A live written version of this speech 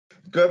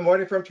Good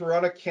morning from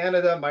Toronto,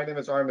 Canada. My name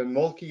is Armin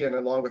Mulkey, and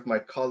along with my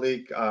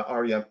colleague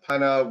Aryan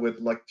Pana, would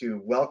like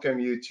to welcome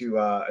you to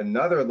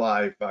another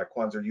live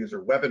Quanser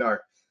user webinar.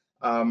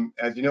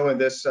 As you know, in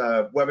this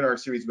webinar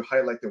series, we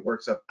highlight the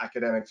works of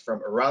academics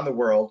from around the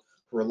world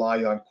who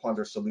rely on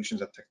Quanser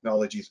solutions and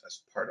technologies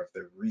as part of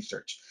their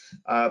research.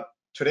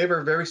 Today,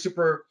 we're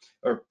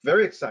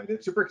very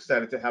excited, super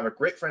excited to have a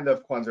great friend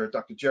of Quanser,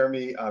 Dr.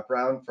 Jeremy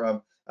Brown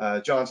from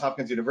Johns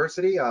Hopkins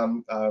University,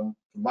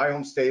 my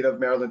home state of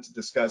Maryland, to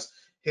discuss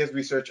his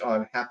research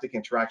on haptic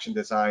interaction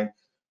design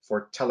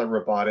for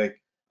telerobotic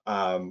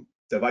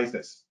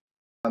devices.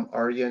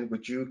 Aryan,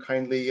 would you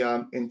kindly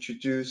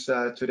introduce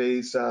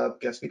today's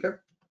guest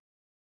speaker?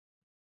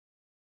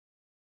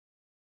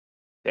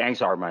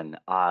 Thanks, Arman.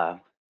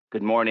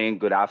 Good morning,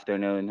 good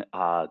afternoon,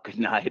 good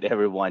night,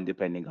 everyone,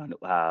 depending on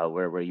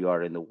wherever you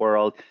are in the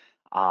world.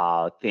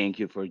 Thank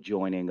you for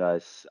joining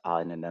us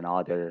in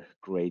another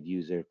great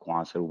user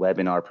Quanser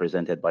webinar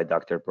presented by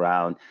Dr.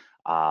 Brown,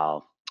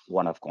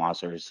 one of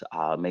Quanser's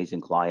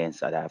amazing clients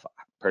that I've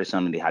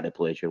personally had the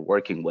pleasure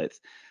working with.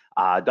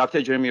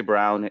 Dr. Jeremy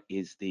Brown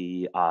is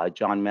the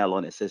John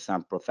Mellon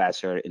Assistant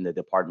Professor in the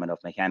Department of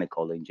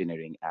Mechanical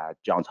Engineering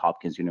at Johns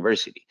Hopkins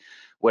University,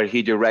 where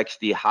he directs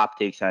the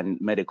Haptics and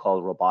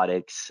Medical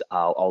Robotics,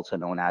 also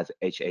known as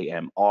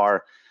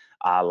HAMR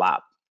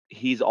lab.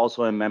 He's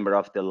also a member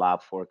of the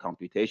Lab for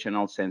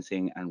Computational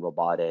Sensing and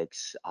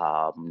Robotics,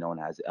 known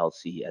as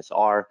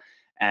LCSR,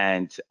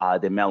 and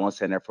the Mellon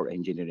Center for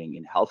Engineering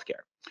in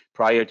Healthcare.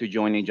 Prior to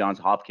joining Johns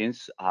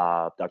Hopkins,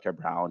 Dr.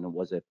 Brown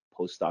was a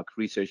postdoc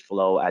research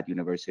fellow at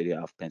University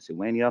of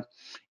Pennsylvania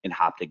in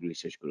Haptic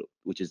Research Group,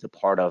 which is the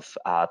part of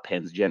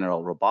Penn's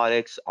General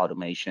Robotics,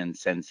 Automation,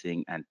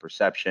 Sensing, and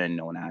Perception,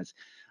 known as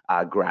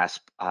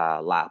GRASP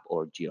Lab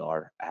or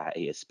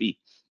GRASP.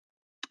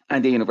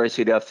 And the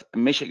University of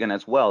Michigan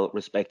as well,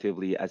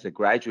 respectively, as a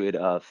graduate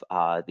of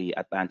the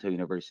Atlanta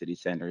University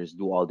Center's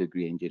dual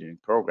degree engineering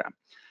program.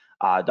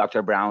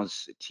 Dr.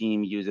 Brown's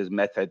team uses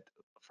method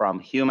from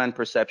human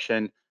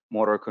perception,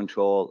 motor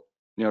control,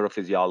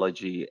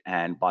 neurophysiology,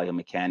 and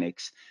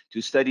biomechanics to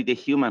study the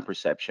human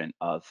perception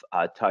of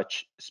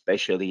touch,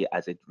 especially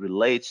as it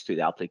relates to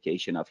the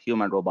application of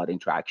human-robot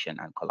interaction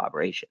and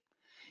collaboration.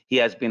 He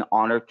has been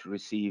honored to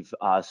receive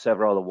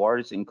several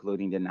awards,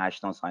 including the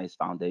National Science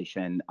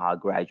Foundation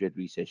Graduate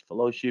Research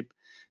Fellowship,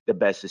 the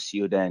Best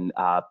Student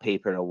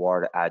Paper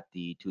Award at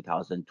the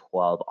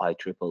 2012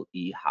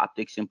 IEEE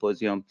Haptic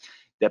Symposium,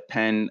 the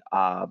Penn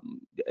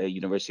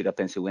University of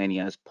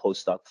Pennsylvania's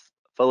Postdoc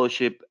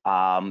Fellowship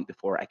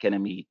for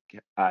Academic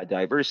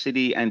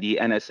Diversity, and the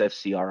NSF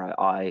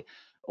CRI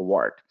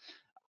Award.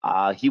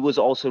 He was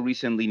also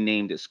recently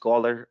named a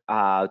scholar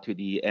to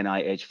the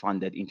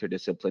NIH-funded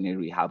Interdisciplinary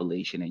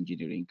Rehabilitation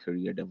Engineering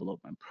Career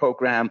Development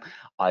Program,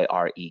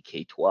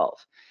 IREK-12.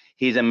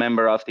 He's a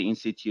member of the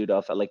Institute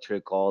of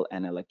Electrical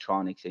and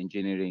Electronics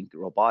Engineering,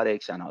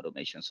 Robotics, and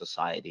Automation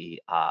Society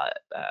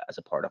as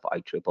a part of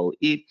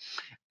IEEE,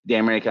 the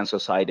American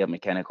Society of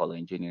Mechanical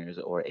Engineers,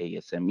 or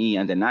ASME,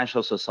 and the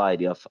National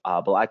Society of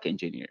Black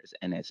Engineers,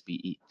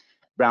 NSBE.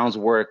 Brown's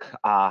work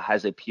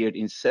has appeared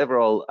in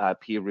several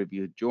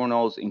peer-reviewed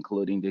journals,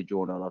 including the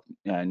Journal of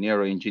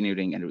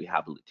Neuroengineering and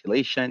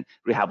Rehabilitation,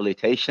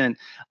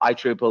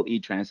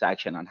 IEEE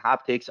Transaction on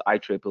Haptics,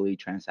 IEEE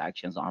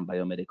Transactions on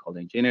Biomedical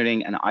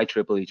Engineering, and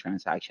IEEE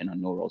Transaction on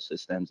Neural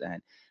Systems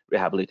and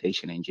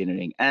Rehabilitation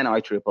Engineering, and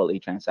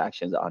IEEE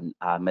Transactions on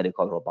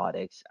Medical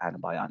Robotics and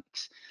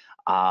Bionics.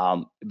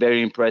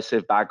 Very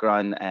impressive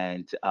background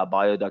and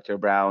bio, Dr.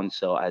 Brown.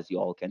 So as you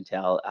all can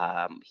tell,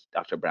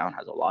 Dr. Brown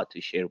has a lot to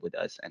share with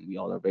us, and we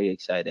all are very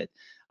excited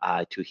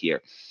to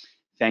hear.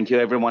 Thank you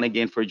everyone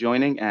again for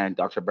joining, and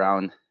Dr.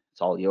 Brown,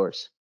 it's all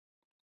yours.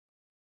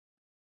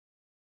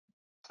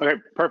 Okay,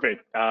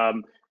 perfect.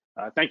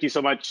 Thank you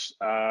so much,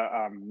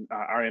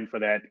 Aryan, for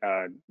that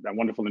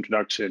wonderful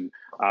introduction.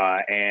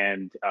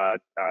 And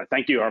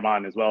thank you,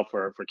 Arman, as well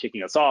for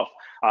kicking us off.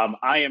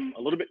 I am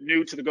a little bit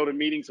new to the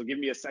GoToMeeting, so give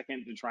me a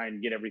second to try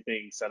and get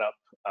everything set up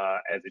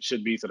as it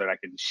should be so that I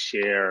can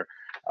share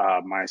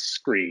my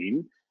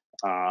screen.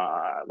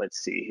 Let's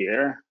see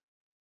here.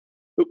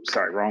 Oops,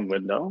 sorry, wrong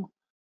window.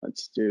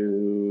 Let's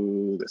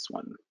do this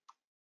one.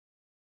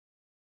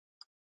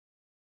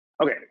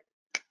 Okay.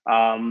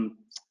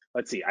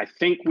 Let's see. I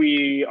think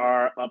we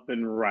are up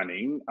and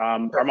running.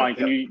 Armand,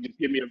 can you just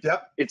give me a?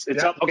 Yep. It's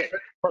up. Okay.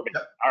 Perfect.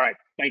 Yep. All right.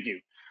 Thank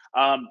you.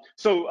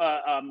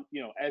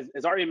 You know,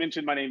 as already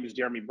mentioned, my name is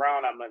Jeremy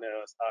Brown. I'm an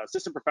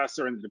assistant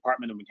professor in the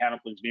Department of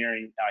Mechanical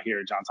Engineering here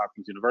at Johns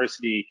Hopkins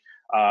University.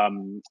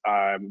 You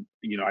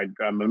know,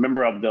 I'm a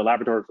member of the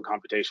Laboratory for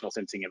Computational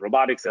Sensing and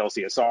Robotics,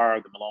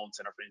 LCSR, the Mellon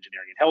Center for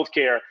Engineering and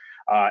Healthcare,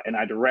 and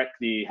I direct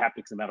the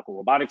Haptics and Medical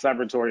Robotics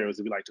Laboratory, or as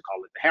we like to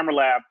call it, the HAMR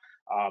Lab.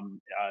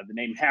 The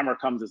name Hammer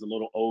comes as a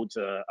little ode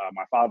to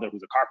my father,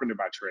 who's a carpenter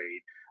by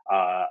trade.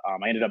 I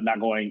ended up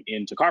not going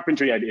into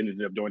carpentry. I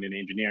ended up doing it in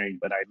engineering,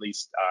 but I at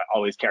least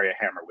always carry a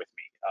hammer with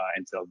me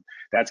and so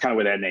that's kind of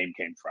where that name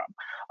came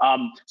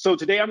from. So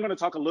today I'm going to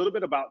talk a little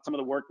bit about some of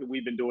the work that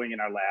we've been doing in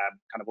our lab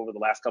kind of over the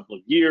last couple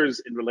of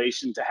years in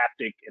relation to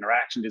haptic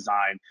interaction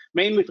design,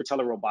 mainly for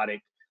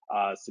telerobotic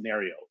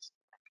scenarios.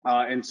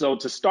 And so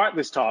to start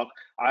this talk,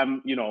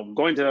 I'm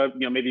going to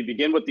maybe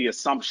begin with the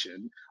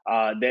assumption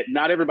that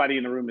not everybody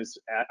in the room is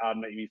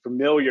maybe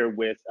familiar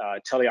with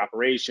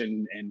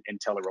teleoperation and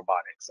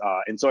telerobotics.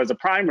 And so as a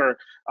primer,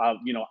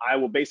 I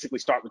will basically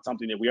start with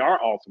something that we are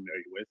all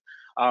familiar with.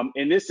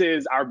 And this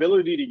is our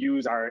ability to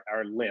use our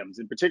limbs,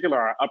 in particular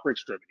our upper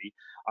extremity,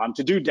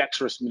 to do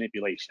dexterous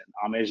manipulation.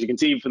 As you can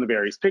see from the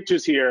various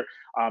pictures here,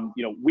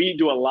 we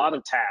do a lot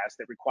of tasks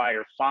that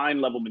require fine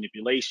level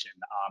manipulation,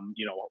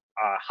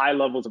 high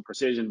levels of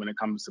precision when it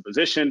comes to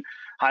position,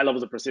 high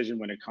levels of precision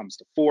when it comes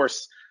to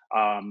force.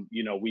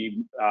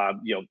 We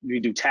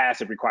do tasks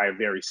that require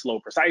very slow,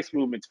 precise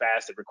movements,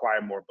 fast that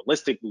require more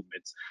ballistic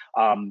movements.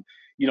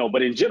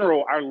 But in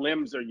general, our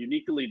limbs are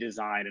uniquely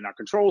designed, and our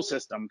control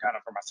system, kind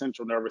of from our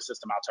central nervous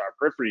system out to our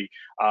periphery,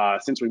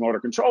 sensory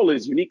motor control,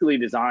 is uniquely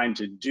designed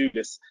to do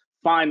this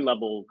fine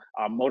level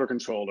motor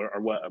control,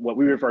 or what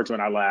we refer to in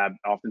our lab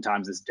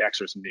oftentimes as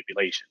dexterous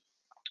manipulation.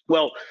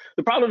 Well,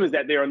 the problem is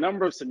that there are a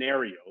number of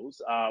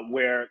scenarios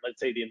where, let's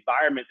say, the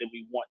environment that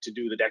we want to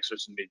do the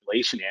dexterous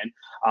manipulation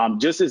in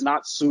just is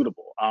not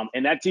suitable.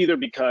 And that's either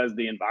because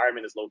the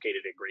environment is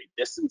located at great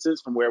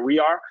distances from where we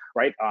are,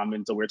 right?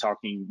 And so we're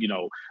talking,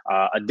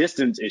 a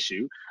distance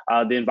issue.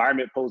 The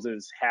environment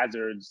poses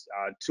hazards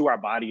to our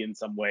body in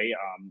some way.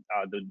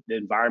 The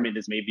environment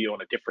is maybe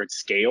on a different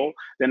scale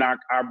than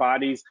our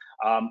bodies,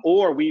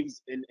 or we've,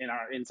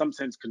 in some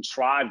sense,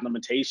 contrived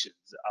limitations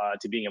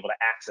to being able to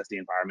access the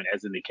environment,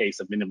 as in the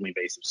case of minimally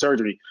invasive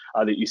surgery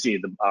that you see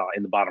in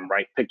the bottom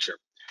right picture.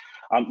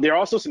 There are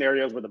also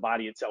scenarios where the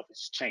body itself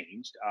is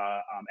changed,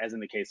 as in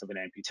the case of an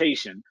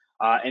amputation.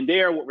 And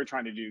there, what we're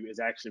trying to do is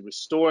actually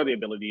restore the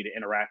ability to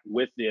interact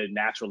with the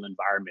natural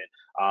environment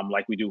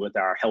like we do with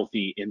our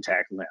healthy,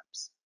 intact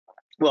limbs.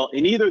 Well,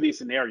 in either of these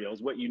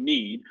scenarios, what you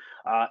need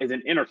is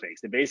an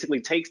interface that basically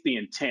takes the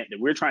intent that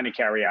we're trying to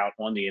carry out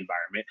on the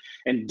environment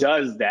and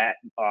does that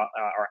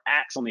or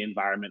acts on the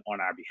environment on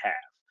our behalf.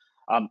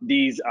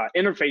 These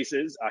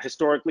interfaces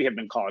historically have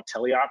been called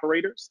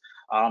teleoperators,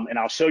 and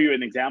I'll show you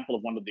an example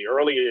of one of the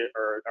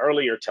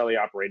earlier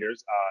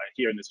teleoperators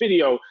here in this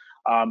video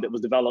that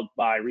was developed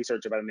by a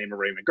researcher by the name of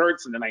Raymond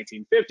Gertz in the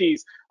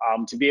 1950s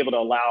to be able to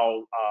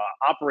allow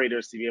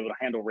operators to be able to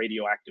handle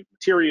radioactive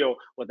material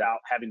without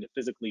having to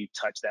physically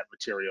touch that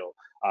material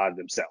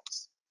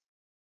themselves.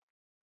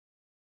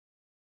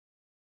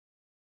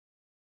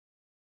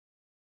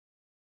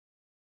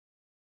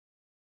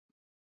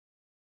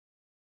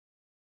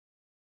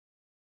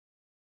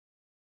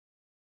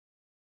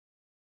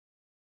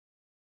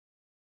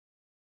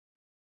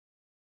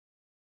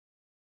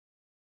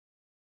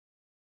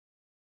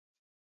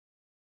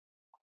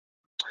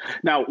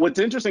 Now, what's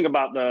interesting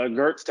about the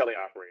Gertz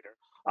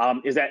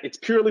teleoperator is that it's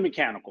purely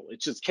mechanical.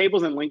 It's just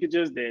cables and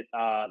linkages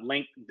that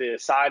link the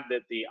side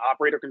that the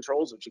operator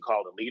controls, which you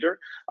call the leader,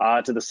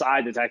 to the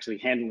side that's actually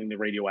handling the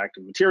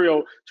radioactive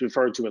material, to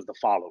refer to as the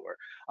follower.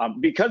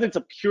 Because it's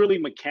a purely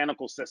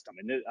mechanical system,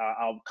 and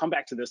I'll come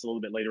back to this a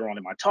little bit later on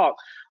in my talk,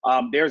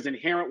 there's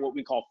inherent what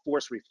we call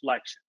force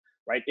reflection.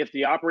 Right? If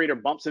the operator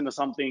bumps into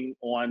something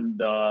on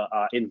the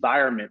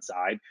environment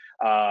side,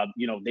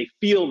 they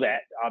feel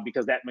that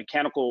because that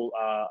mechanical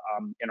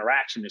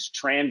interaction is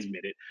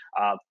transmitted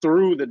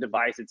through the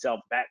device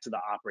itself back to the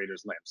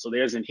operator's limb. So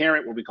there's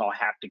inherent what we call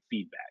haptic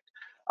feedback.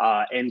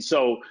 And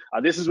so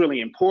this is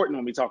really important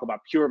when we talk about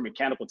pure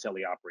mechanical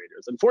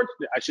teleoperators.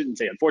 Unfortunately, I shouldn't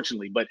say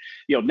unfortunately, but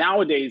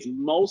nowadays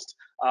most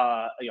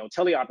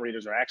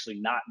teleoperators are actually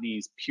not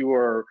these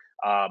pure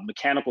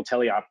mechanical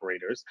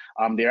teleoperators.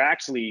 They're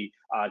actually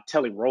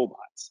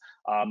telerobots.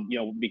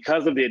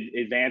 Because of the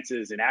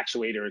advances in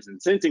actuators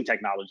and sensing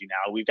technology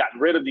now, we've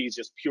gotten rid of these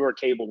just pure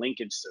cable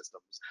linkage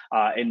systems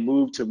and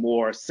moved to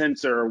more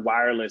sensor,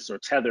 wireless, or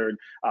tethered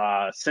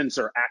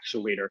sensor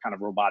actuator kind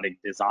of robotic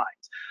designs.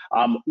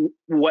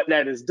 What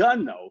that has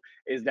done, though,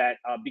 is that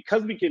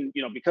because we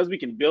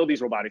can build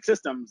these robotic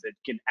systems that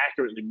can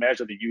accurately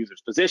measure the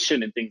user's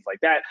position and things like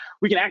that,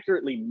 we can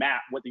accurately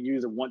map what the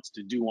user wants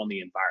to do on the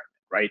environment.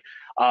 Right.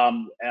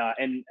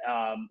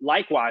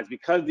 Likewise,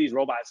 because these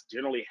robots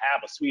generally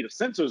have a suite of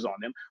sensors on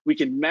them, we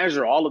can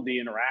measure all of the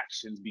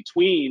interactions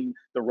between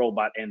the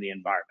robot and the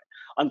environment.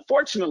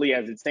 Unfortunately,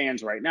 as it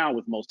stands right now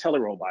with most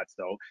telerobots,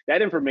 though,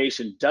 that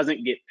information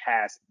doesn't get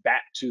passed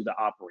back to the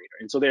operator.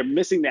 And so they're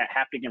missing that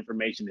haptic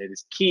information that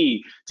is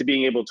key to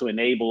being able to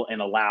enable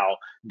and allow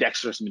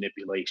dexterous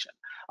manipulation.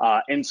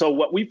 And so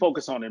what we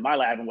focus on in my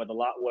lab, and what a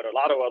lot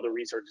of other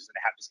researchers in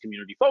the haptics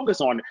community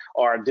focus on,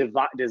 are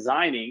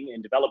designing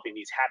and developing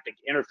these haptic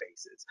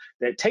interfaces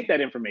that take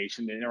that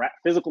information, the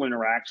physical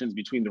interactions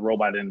between the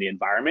robot and the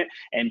environment,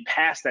 and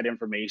pass that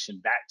information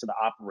back to the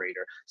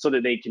operator so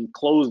that they can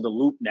close the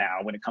loop now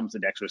when it comes to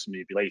dexterous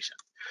manipulation.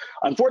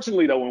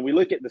 Unfortunately, though, when we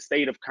look at the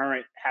state of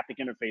current haptic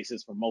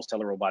interfaces for most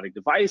telerobotic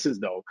devices,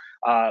 though,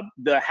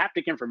 the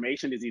haptic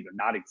information is either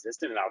not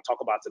existent, and I'll talk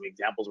about some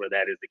examples where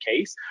that is the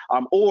case,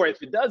 or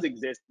if it does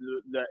exist,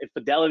 the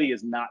fidelity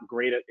is not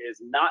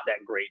that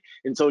great,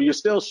 and so you're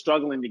still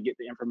struggling to get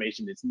the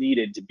information that's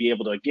needed to be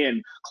able to,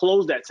 again,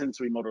 close that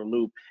sensory motor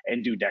loop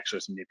and do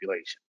dexterous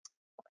manipulation.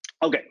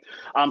 Okay,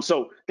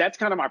 so that's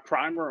kind of my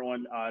primer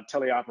on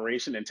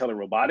teleoperation and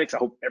telerobotics. I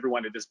hope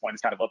everyone at this point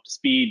is kind of up to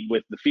speed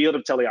with the field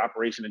of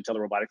teleoperation and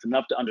telerobotics,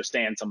 enough to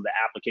understand some of the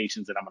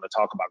applications that I'm going to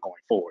talk about going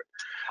forward.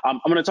 I'm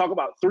going to talk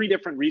about 3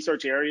 different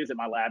research areas that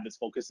my lab is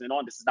focusing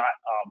on. This is not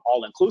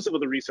all inclusive of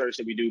the research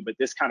that we do, but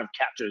this kind of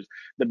captures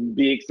the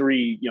big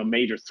 3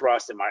 major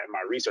thrusts in my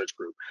research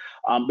group.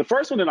 The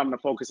first one that I'm going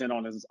to focus in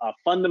on is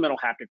fundamental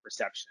haptic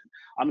perception.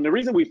 And the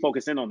reason we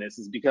focus in on this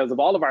is because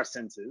of all of our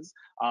senses,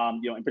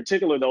 in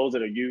particular those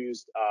that are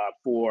used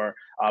for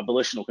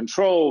volitional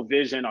control,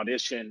 vision,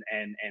 audition,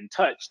 and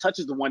touch. Touch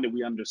is the one that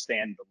we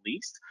understand the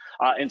least.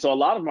 And so a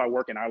lot of my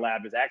work in our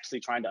lab is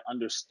actually trying to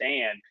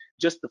understand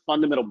just the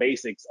fundamental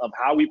basics of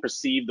how we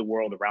perceive the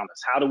world around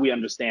us. How do we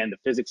understand the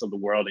physics of the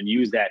world and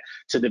use that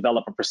to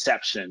develop a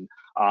perception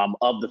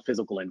of the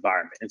physical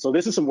environment? And so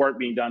this is some work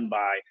being done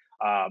by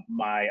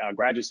my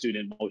graduate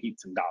student, Mohit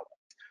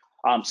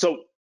Sangala.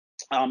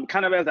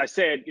 Kind of as I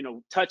said,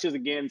 touch is,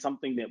 again,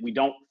 something that we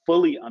don't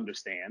fully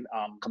understand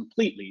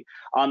completely.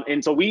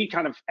 And so we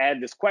kind of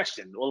add this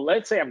question. Well,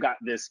 let's say I've got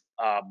this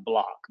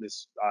block,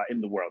 this in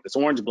the world, this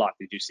orange block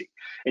that you see,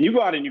 and you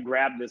go out and you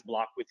grab this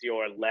block with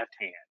your left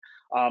hand.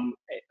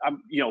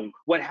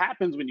 What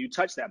happens when you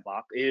touch that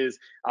block is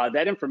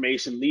that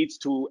information leads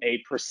to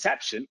a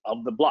perception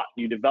of the block.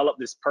 You develop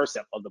this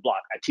percept of the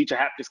block. I teach a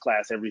haptics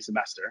class every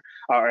semester,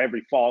 or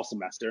every fall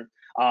semester.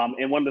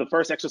 And one of the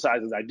first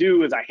exercises I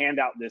do is I hand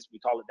out this, we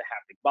call it the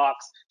haptic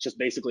box. It's just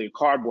basically a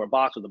cardboard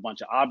box with a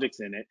bunch of objects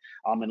in it,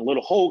 and a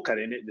little hole cut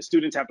in it. The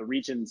students have to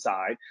reach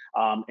inside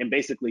and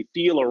basically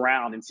feel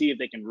around and see if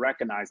they can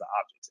recognize the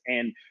objects.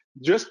 And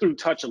just through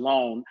touch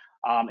alone,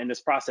 in this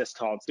process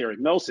called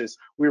stereognosis,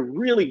 we're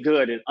really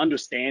good at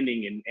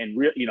understanding and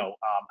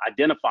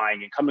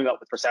identifying and coming up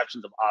with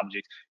perceptions of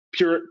objects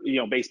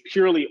based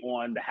purely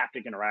on the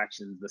haptic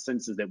interactions, the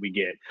senses that we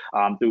get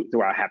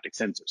through our haptic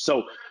sensors.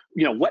 So,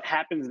 what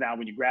happens now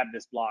when you grab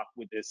this block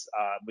with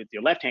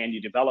your left hand?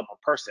 You develop a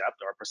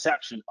percept or a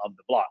perception of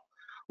the block.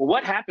 Well,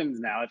 what happens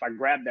now if I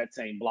grab that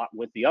same block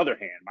with the other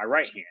hand, my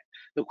right hand?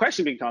 The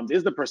question becomes,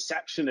 is the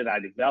perception that I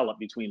develop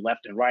between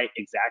left and right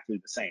exactly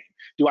the same?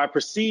 Do I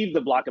perceive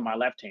the block in my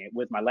left hand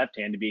with my left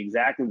hand to be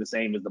exactly the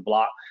same as the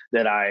block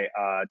that I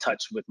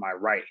touch with my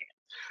right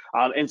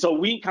hand? And so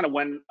we kind of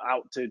went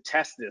out to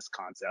test this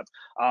concept.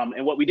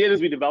 And what we did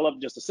is we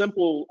developed just a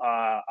simple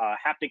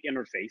haptic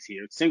interface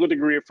here, single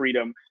degree of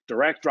freedom,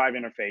 direct drive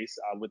interface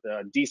with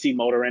a DC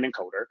motor and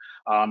encoder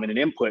and an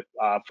input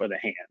for the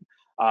hand.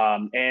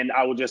 And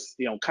I will just,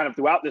 kind of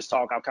throughout this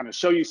talk, I'll kind of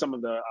show you some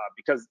of the,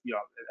 because,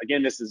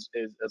 again, this is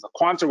a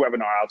Quanser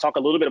webinar. I'll talk a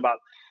little bit about,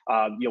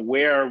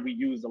 where we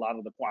use a lot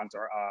of the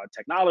Quanser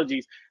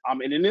technologies.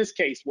 And in this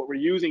case, what we're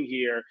using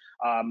here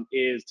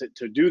is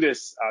to do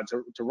this,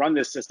 to run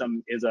this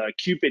system is a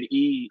Cupid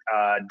E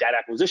data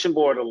acquisition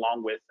board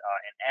along with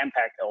an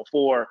Ampac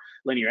L4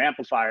 linear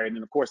amplifier. And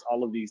then, of course,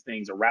 all of these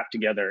things are wrapped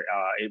together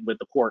with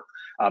the Quark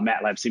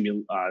MATLAB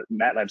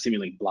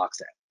Simulink block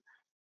set.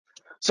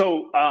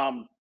 So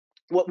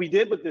what we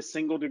did with this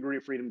single degree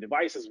of freedom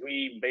device is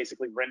we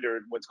basically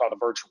rendered what's called a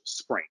virtual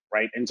spring,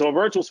 right? And so a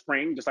virtual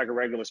spring, just like a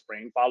regular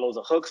spring, follows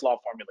a Hooke's law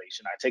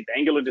formulation. I take the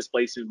angular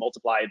displacement,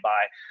 multiply it by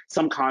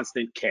some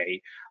constant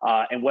K,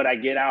 and what I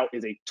get out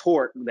is a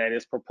torque that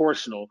is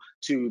proportional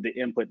to the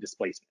input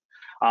displacement.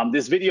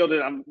 This video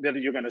that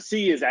you're going to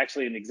see is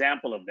actually an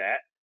example of that.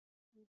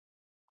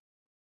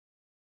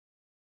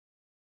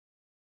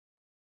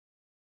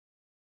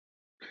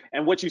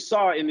 And what you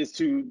saw in these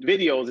 2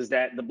 videos is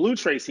that the blue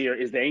trace here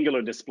is the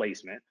angular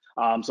displacement.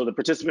 So the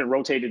participant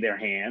rotated their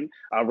hand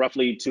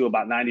roughly to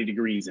about 90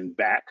 degrees and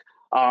back.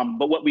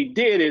 But what we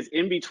did is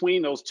in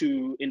between those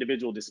 2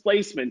 individual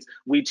displacements,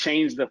 we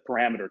changed the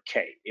parameter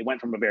K. It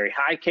went from a very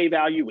high K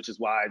value, which is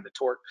why the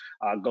torque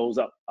goes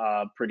up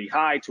pretty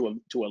high, to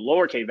a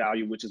lower K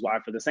value, which is why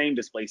for the same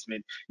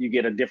displacement, you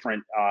get a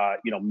different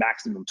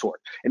maximum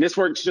torque. And this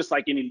works just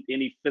like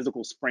any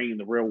physical spring in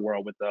the real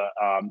world with the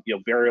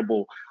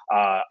variable,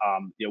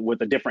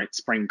 with a different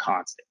spring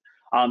constant.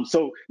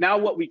 So now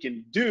what we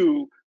can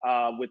do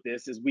with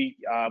this is we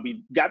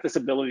got this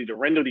ability to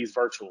render these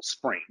virtual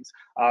springs.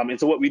 And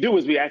so what we do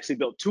is we actually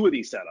built 2 of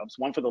these setups,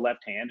 one for the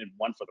left hand and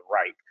one for the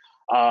right.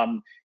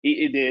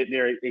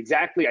 They're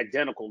exactly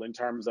identical in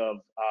terms of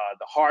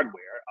the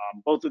hardware.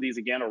 Both of these,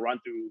 again, are run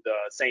through the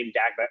same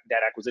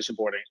data acquisition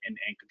board and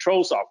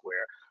control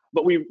software.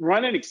 But we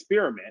run an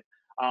experiment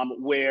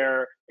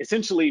where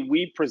essentially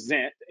we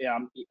present,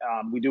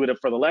 we do it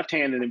for the left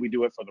hand and then we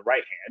do it for the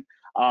right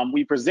hand.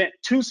 We present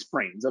two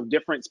springs of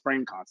different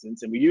spring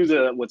constants, and we use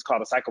what's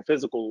called a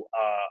psychophysical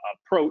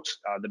approach,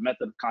 the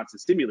method of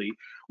constant stimuli,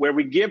 where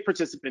we give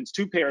participants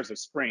two pairs of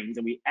springs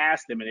and we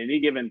ask them at any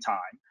given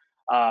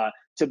time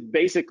to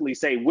basically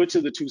say which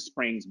of the two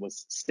springs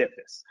was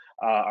stiffest,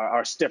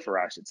 or stiffer,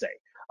 I should say.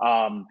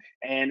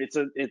 And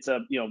it's a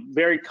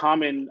very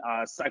common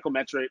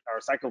psychometric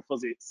or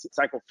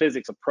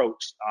psychophysics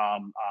approach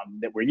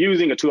that we're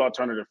using, a two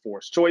alternative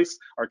force choice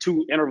or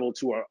two interval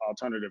to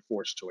alternative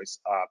force choice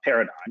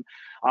paradigm.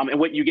 And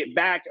what you get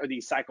back are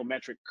these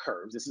psychometric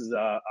curves. This is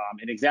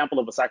an example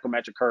of a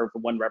psychometric curve for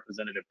one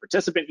representative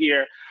participant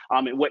here.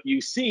 And what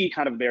you see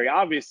kind of very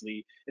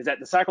obviously is that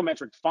the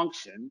psychometric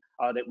function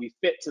that we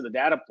fit to the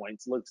data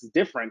points looks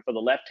different for the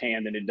left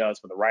hand than it does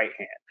for the right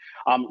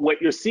hand.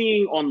 What you're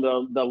seeing on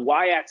the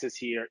y-axis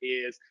here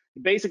is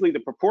basically the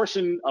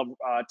proportion of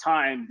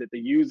time that the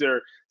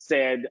user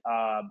said,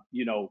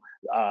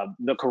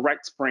 the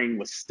correct spring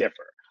was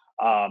stiffer,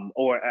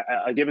 or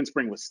a given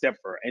spring was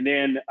stiffer. And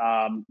then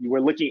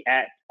we're looking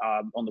at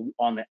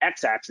on the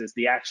x-axis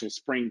the actual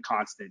spring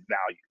constant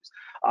values.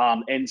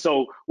 And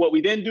so what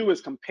we then do is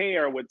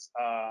compare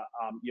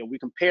we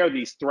compare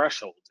these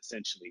thresholds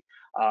essentially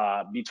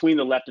between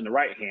the left and the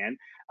right hand.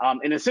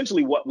 And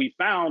essentially what we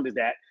found is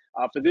that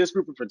for this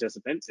group of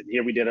participants, and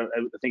here we did, I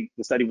think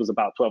the study was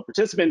about 12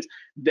 participants,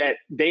 that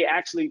they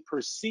actually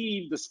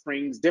perceived the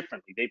springs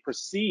differently. They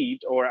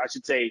perceived, or I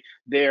should say,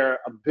 their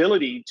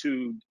ability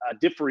to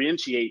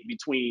differentiate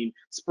between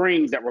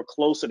springs that were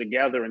closer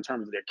together in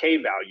terms of their K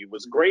value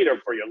was greater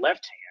for your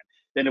left hand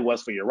than it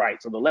was for your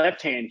right. So the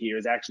left hand here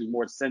is actually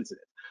more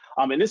sensitive.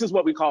 And this is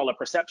what we call a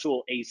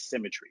perceptual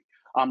asymmetry.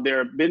 There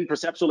have been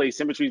perceptual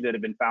asymmetries that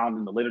have been found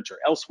in the literature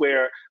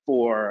elsewhere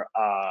for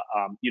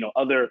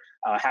other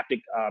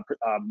haptic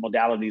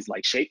modalities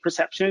like shape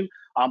perception.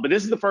 But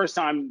this is the first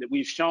time that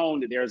we've shown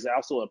that there's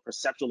also a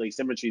perceptual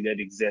asymmetry that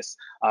exists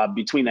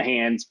between the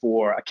hands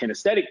for a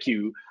kinesthetic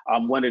cue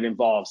when it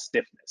involves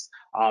stiffness.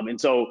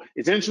 And so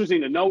it's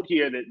interesting to note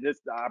here that this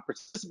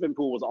participant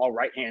pool was all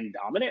right hand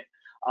dominant.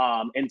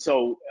 And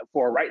so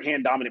for a right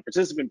hand dominant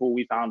participant pool,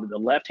 we found that the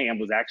left hand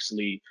was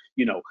actually,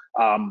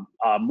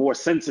 more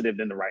sensitive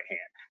than the right hand.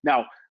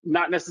 Now,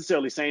 not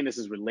necessarily saying this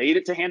is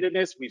related to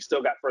handedness. We've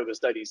still got further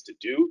studies to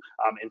do.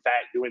 In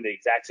fact, doing the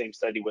exact same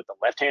study with the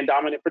left-hand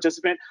dominant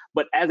participant.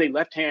 But as a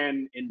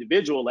left-hand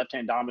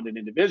dominant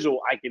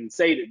individual, I can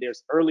say that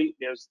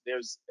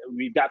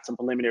we've got some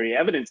preliminary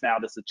evidence now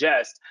to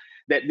suggest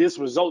that this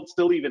result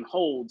still even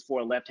holds for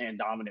a left-hand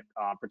dominant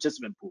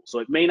participant pool. So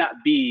it may not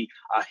be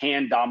a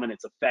hand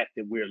dominance effect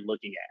that we're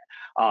looking at.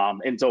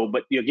 And so,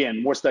 but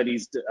again, more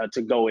studies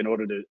to go in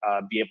order to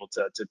be able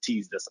to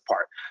tease this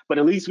apart. But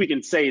at least we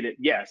can say that,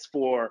 yes,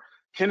 for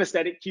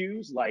kinesthetic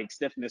cues like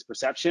stiffness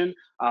perception,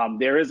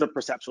 there is a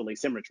perceptual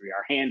asymmetry.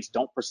 Our hands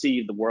don't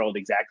perceive the world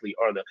exactly,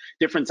 or the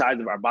different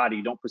sides of our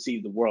body don't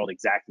perceive the world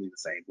exactly the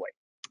same way.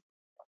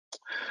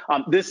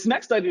 This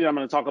next study that I'm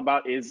going to talk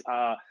about is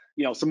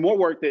some more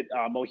work that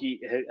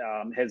Mohi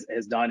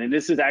has done, and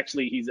this is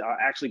actually, he's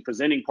actually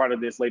presenting part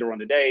of this later on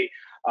today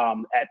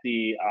at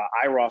the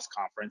IROS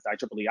conference,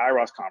 IEEE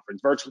IROS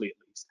conference, virtually at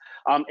least.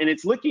 And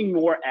it's looking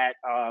more at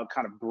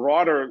kind of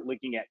broader,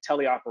 looking at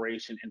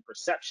teleoperation and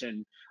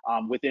perception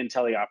within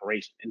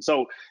teleoperation. And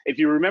so if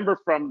you remember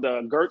from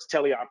the Gertz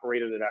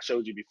teleoperator that I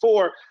showed you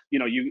before,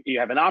 you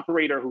have an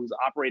operator who's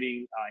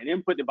operating an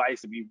input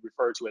device that we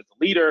refer to as the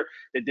leader,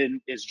 that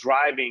then is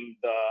driving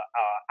the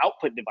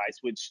output device,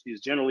 which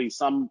is generally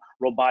some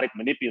robotic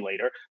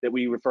manipulator that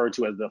we refer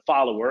to as the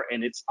follower,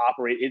 and it's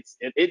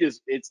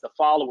the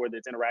follower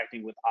that's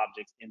interacting with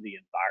objects in the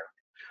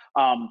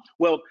environment.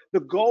 Well, the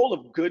goal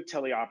of good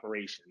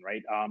teleoperation,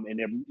 right, and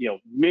there are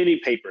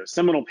many papers,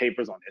 seminal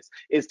papers on this,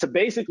 is to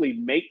basically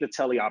make the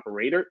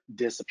teleoperator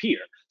disappear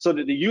so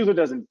that the user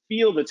doesn't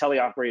feel the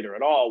teleoperator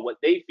at all. What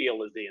they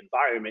feel is the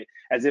environment,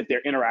 as if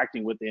they're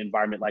interacting with the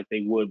environment like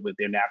they would with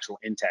their natural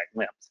intact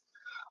limbs.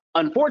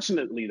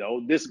 Unfortunately,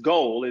 though, this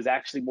goal is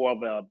actually more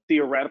of a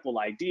theoretical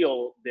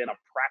ideal than a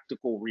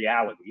practical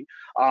reality.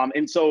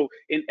 And so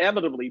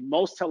inevitably,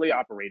 most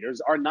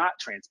teleoperators are not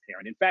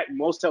transparent. In fact,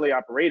 most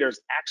teleoperators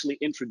actually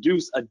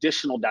introduce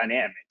additional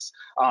dynamics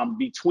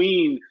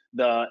between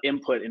the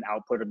input and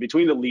output, or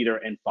between the leader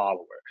and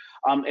follower.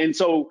 And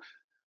so,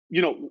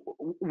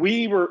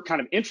 we were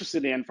kind of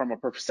interested in, from a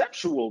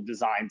perceptual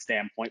design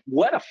standpoint,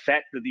 what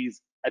effect do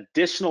these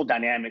additional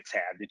dynamics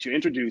have that you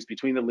introduce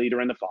between the leader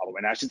and the follower?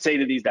 And I should say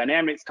that these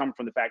dynamics come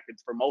from the fact that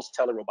for most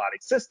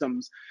telerobotic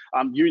systems,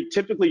 you're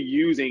typically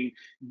using,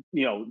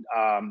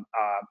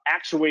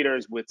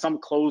 actuators with some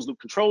closed loop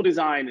control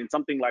design, and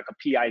something like a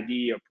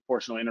PID, or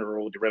proportional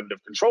integral derivative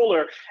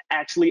controller,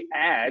 actually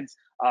adds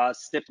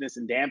stiffness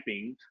and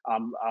damping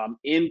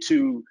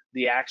into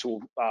the actual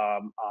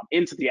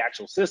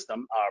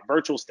system,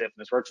 virtual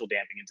stiffness, virtual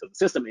damping into the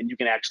system, and you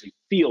can actually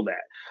feel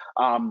that.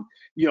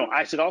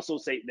 I should also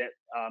say that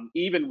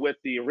even with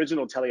the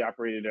original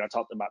teleoperator that I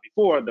talked about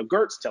before, the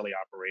Gertz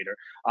teleoperator,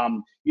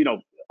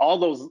 all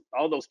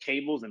those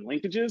cables and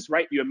linkages,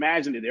 right? You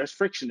imagine that there's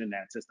friction in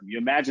that system. You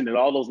imagine that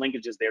all those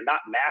linkages, they're not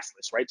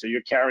massless, right? So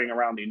you're carrying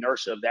around the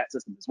inertia of that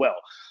system as well.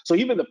 So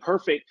even the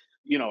perfect,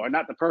 or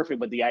not the perfect,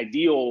 but the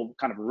ideal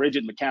kind of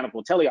rigid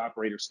mechanical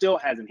teleoperator still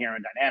has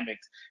inherent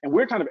dynamics. And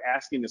we're kind of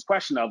asking this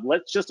question of,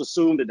 let's just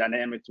assume the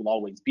dynamics will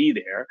always be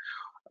there.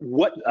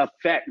 What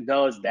effect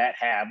does that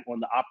have on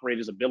the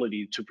operator's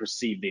ability to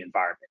perceive the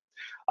environment?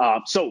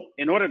 So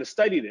in order to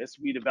study this,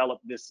 we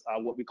developed this,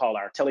 what we call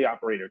our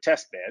teleoperator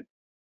test bed.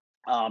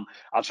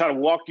 I'll try to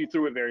walk you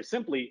through it very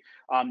simply.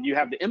 You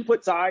have the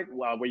input side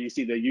where you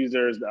see the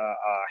user's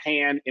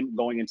hand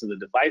going into the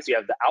device. You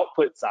have the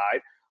output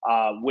side,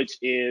 which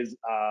is,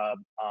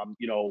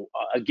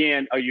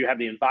 again, you have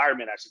the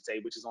environment, I should say,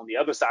 which is on the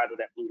other side of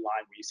that blue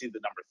line where you see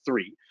the number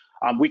 3.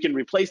 We can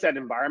replace that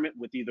environment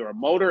with either a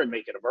motor and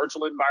make it a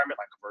virtual environment,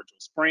 like a virtual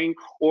spring,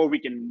 or we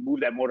can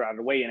move that motor out of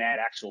the way and add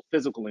actual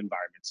physical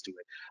environments to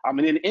it. And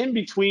then in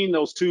between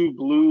those two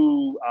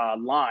blue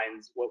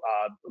lines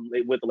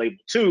with the label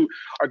 2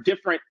 are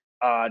different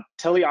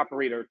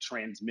teleoperator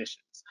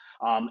transmissions.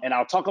 And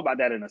I'll talk about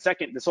that in a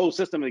second. This whole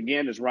system,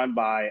 again, is run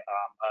by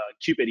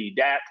Cupid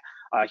EDAC.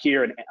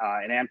 Here in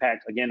Ampac,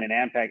 again, an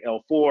Ampac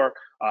L4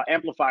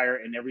 amplifier,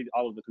 and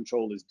all of the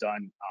control is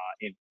done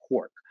in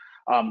Quark.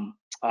 And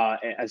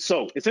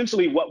so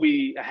essentially what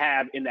we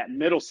have in that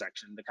middle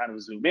section, to kind of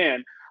zoom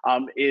in,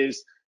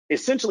 is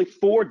essentially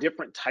 4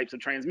 different types of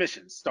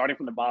transmissions. Starting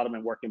from the bottom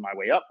and working my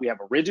way up, we have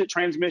a rigid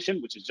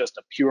transmission, which is just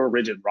a pure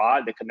rigid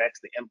rod that connects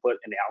the input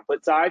and the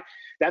output side.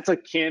 That's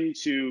akin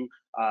to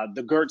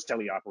the Gertz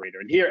teleoperator.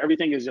 And here,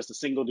 everything is just a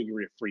single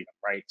degree of freedom,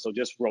 right? So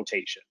just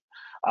rotation.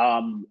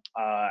 Going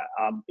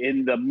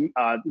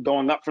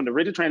up from the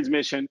rigid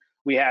transmission,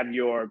 we have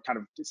your kind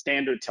of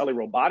standard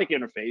telerobotic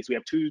interface. We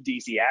have 2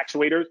 DC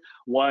actuators.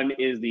 One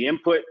is the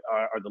input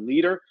or the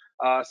leader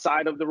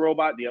side of the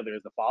robot. The other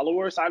is the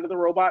follower side of the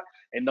robot.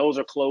 And those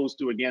are closed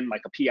through, again,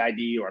 like a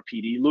PID or a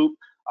PD loop,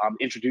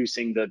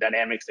 introducing the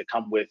dynamics that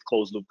come with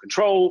closed loop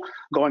control.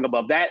 Going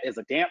above that is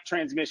a damp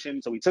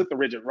transmission. So we took the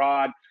rigid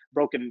rod,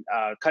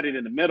 cut it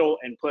in the middle,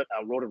 and put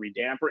a rotary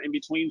damper in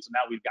between. So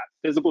now we've got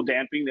physical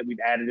damping that we've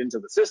added into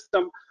the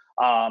system,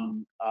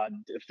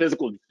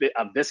 physical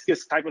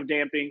viscous type of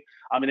damping.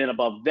 And then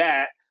above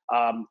that,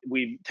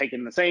 we've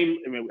taken the same,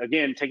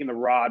 taken the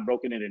rod,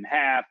 broken it in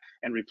half,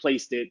 and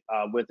replaced it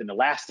with an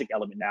elastic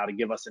element now to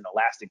give us an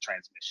elastic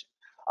transmission.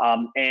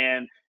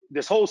 And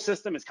this whole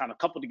system is kind of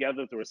coupled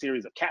together through a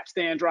series of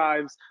capstan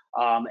drives,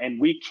 and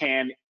we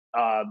can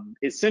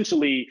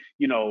essentially,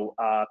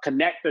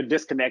 connect or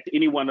disconnect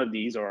any one of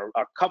these or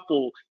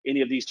couple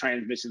any of these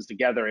transmissions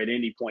together at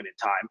any point in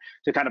time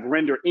to kind of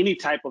render any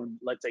type of,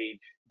 let's say,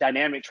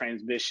 dynamic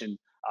transmission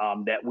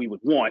that we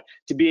would want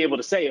to be able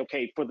to say,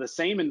 okay, for the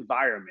same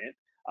environment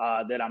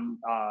the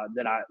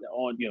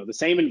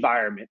same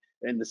environment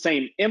and the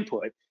same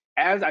input,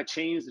 as I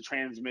change the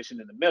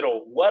transmission in the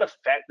middle, what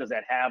effect does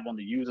that have on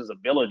the user's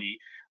ability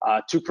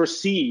to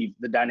perceive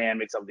the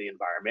dynamics of the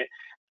environment?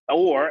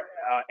 Or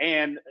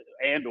I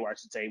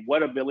should say,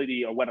 what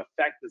ability or what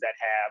effect does that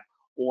have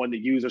on the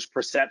user's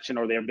perception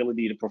or their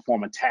ability to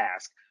perform a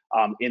task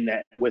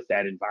with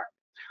that environment?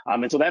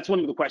 And so that's one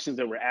of the questions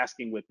that we're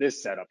asking with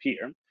this setup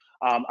here.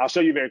 I'll show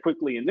you very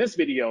quickly in this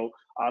video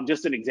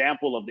just an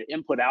example of the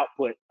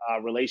input-output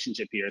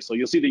relationship here. So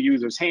you'll see the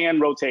user's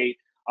hand rotate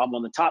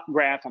on the top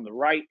graph on the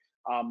right.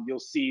 You'll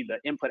see the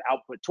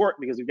input-output torque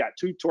because we've got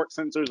 2 torque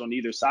sensors on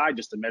either side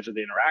just to measure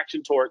the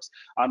interaction torques.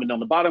 And on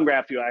the bottom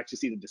graph, you'll actually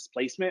see the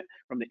displacement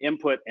from the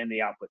input and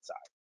the output side.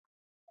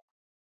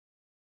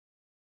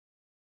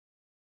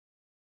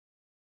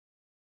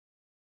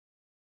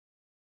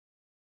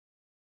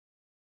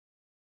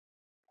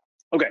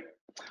 Okay.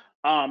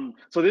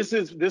 So this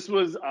was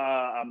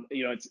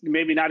it's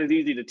maybe not as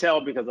easy to tell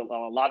because a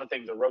lot of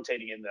things are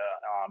rotating in the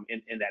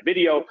in that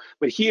video,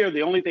 but here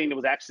the only thing that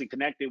was actually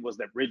connected was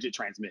that rigid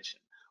transmission,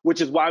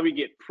 which is why we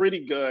get pretty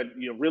good,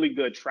 really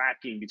good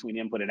tracking between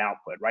input and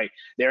output, right?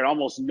 There are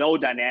almost no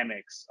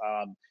dynamics,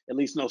 at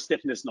least no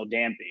stiffness, no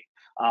damping,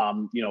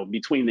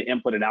 between the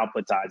input and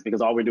output sides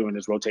because all we're doing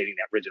is rotating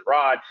that rigid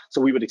rod.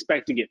 So we would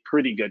expect to get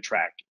pretty good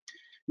tracking.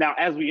 Now,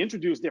 as we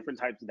introduce different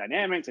types of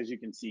dynamics, as you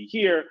can see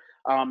here,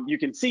 you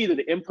can see that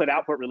the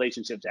input-output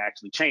relationships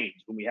actually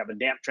change. When we have a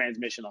damp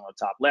transmission on the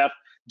top left,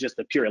 just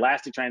a pure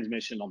elastic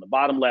transmission on the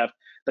bottom left,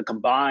 the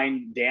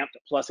combined damped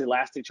plus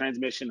elastic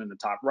transmission in the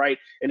top right,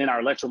 and then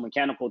our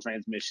electromechanical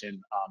transmission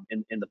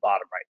in the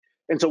bottom right.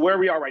 And so where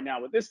we are right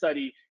now with this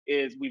study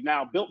is we've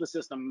now built the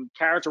system,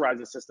 characterized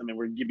the system, and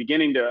we're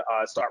beginning to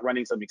start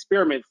running some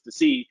experiments to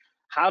see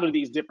how do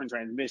these different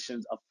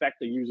transmissions affect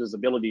the user's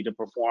ability to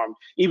perform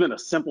even a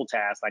simple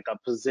task like a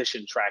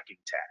position tracking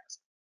task.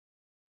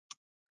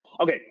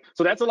 Okay,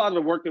 so that's a lot of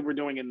the work that we're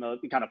doing in the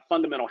kind of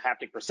fundamental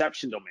haptic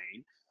perception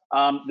domain.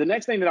 The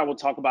next thing that I will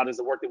talk about is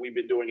the work that we've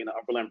been doing in the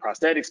upper limb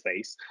prosthetic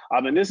space.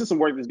 And this is some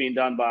work that's being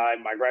done by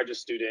my graduate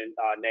student,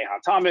 Neha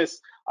Thomas,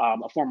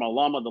 a former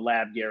alum of the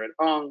lab, Garrett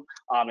Ung,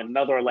 and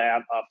another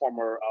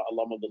former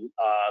alum of the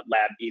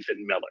lab,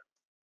 Ethan Miller.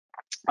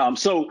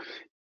 So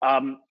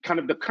kind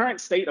of the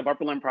current state of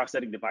upper limb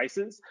prosthetic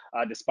devices,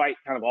 despite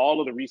kind of all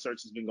of the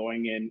research that's been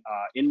going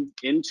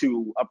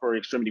into upper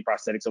extremity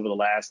prosthetics over the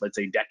last, let's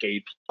say,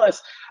 decade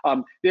plus,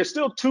 there's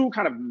still two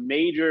kind of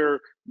major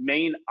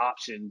main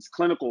options,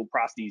 clinical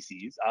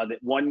prostheses that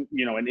one,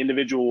 an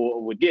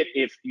individual would get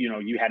if,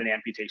 you had an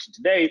amputation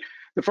today.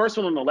 The first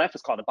one on the left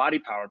is called a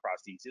body-powered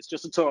prosthesis.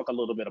 Just to talk a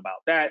little bit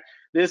about that,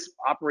 this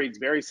operates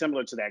very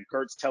similar to that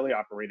Gertz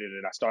teleoperator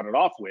that I started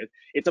off with.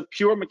 It's a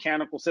pure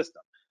mechanical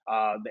system.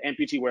 The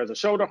amputee wears a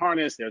shoulder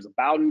harness. There's a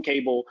Bowden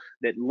cable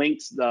that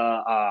links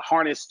the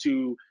harness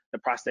to the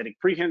prosthetic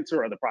prehensile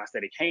or the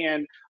prosthetic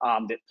hand.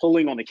 That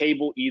pulling on the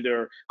cable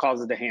either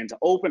causes the hand to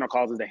open or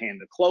causes the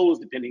hand to close,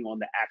 depending on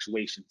the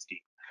actuation scheme.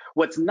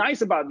 What's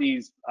nice about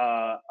these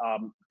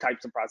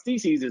types of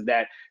prostheses is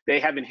that they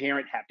have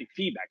inherent haptic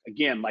feedback,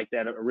 again, like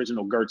that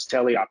original Gertz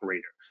teleoperator.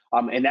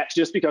 And that's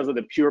just because of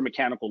the pure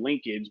mechanical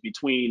linkage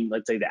between,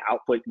 let's say, the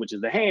output, which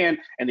is the hand,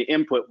 and the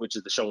input, which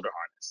is the shoulder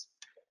harness.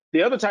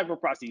 The other type of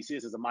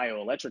prosthesis is a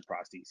myoelectric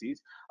prosthesis.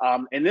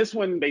 And this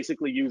one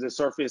basically uses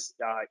surface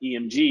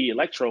EMG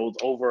electrodes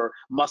over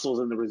muscles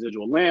in the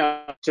residual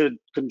limb to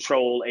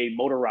control a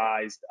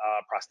motorized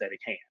prosthetic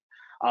hand.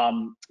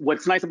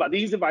 What's nice about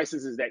these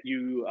devices is that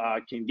you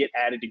can get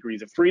added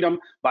degrees of freedom.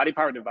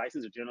 Body-powered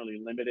devices are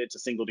generally limited to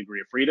single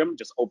degree of freedom,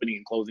 just opening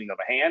and closing of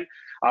a hand.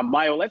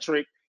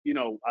 Myoelectric,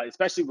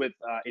 especially with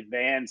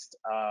advanced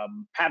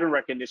pattern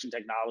recognition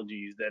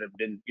technologies that have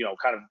been,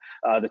 kind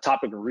of the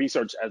topic of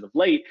research as of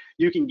late,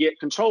 you can get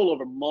control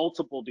over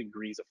multiple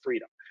degrees of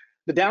freedom.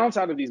 The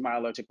downside of these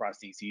myoelectric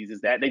prostheses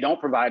is that they don't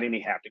provide any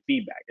haptic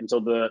feedback. And so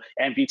the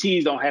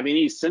amputees don't have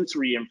any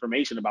sensory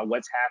information about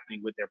what's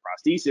happening with their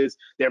prosthesis.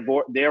 They're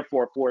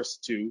therefore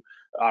forced to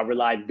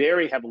rely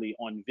very heavily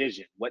on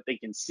vision, what they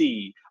can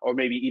see, or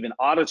maybe even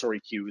auditory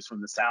cues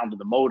from the sound of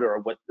the motor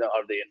or the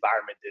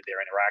environment that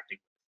they're interacting with.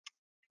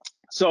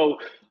 So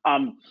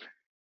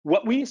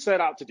what we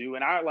set out to do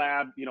in our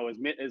lab,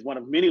 is one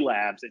of many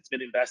labs that's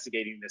been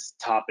investigating this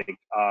topic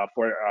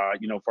for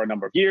a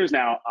number of years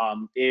now,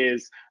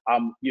 is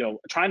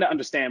trying to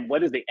understand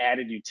what is the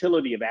added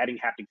utility of adding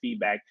haptic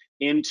feedback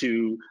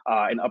into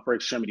an upper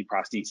extremity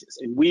prosthesis.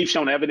 And we've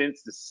shown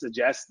evidence to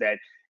suggest that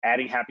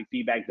adding haptic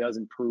feedback does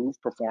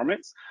improve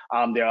performance.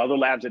 There are other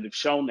labs that have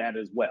shown that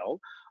as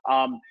well.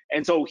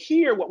 And so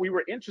here, what we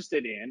were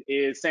interested in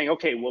is saying,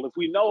 okay, well, if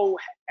we know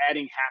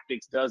adding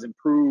haptics does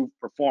improve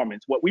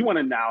performance, what we want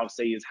to now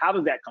say is, how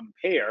does that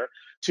compare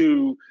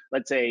to,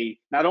 let's say,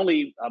 not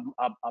only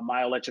a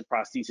myoelectric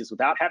prosthesis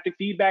without haptic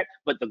feedback,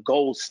 but the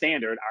gold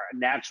standard, our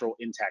natural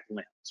intact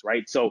limbs,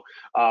 right? So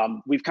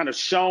we've kind of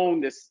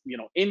shown this,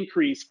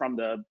 increase from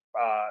the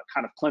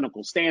kind of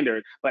clinical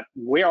standard, but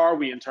where are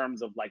we in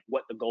terms of like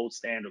what the gold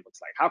standard looks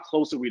like? How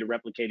close are we to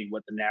replicating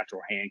what the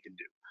natural hand can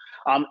do?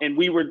 And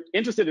we were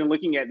interested in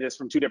looking at this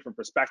from two different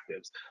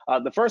perspectives.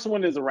 The first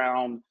one is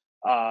around,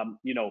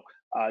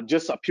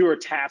 just a pure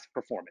task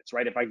performance,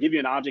 right? If I give you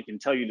an object and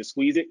tell you to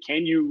squeeze it,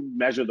 can you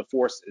measure the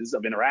forces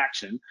of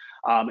interaction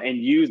and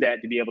use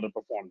that to be able to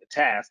perform the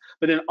task?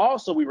 But then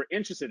also we were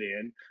interested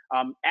in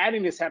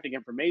adding this haptic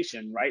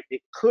information, right?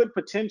 It could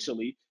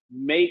potentially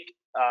make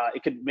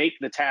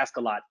the task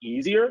a lot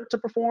easier to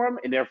perform,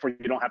 and therefore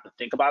you don't have to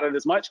think about it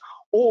as much,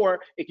 or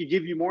it could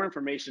give you more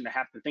information to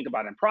have to think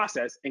about and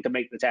process, and can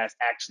make the task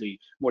actually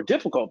more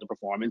difficult to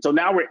perform. And so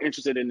now we're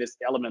interested in this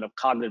element of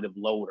cognitive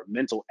load or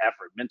mental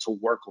effort, mental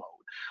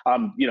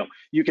workload.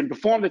 You can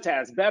perform the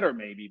task better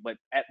maybe, but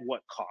at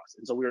what cost?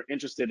 And so we were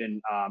interested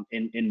in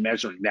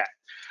measuring that.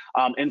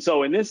 And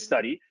so in this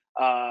study,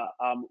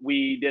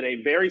 we did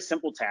a very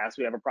simple task.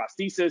 We have a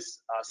prosthesis,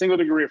 single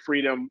degree of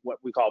freedom, what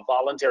we call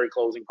voluntary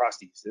closing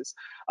prosthesis,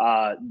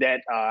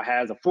 that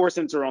has a force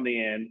sensor on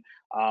the end.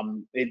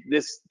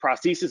 This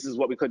prosthesis is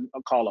what we could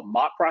call a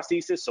mock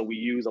prosthesis. So we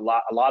use a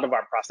lot of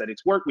our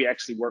prosthetics work. We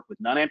actually work with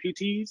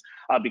non-amputees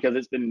because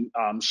it's been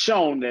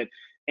shown that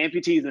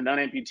amputees and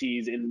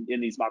non-amputees in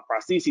these mock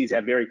prostheses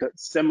have very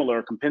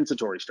similar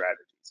compensatory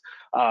strategies.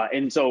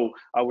 And so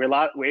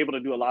we're able to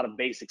do a lot of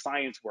basic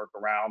science work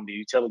around the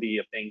utility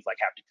of things like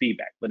haptic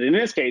feedback. But in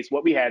this case,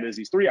 what we had is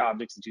these three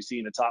objects that you see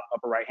in the top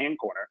upper right-hand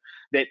corner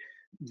that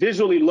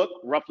visually look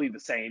roughly the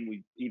same.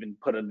 We even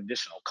put an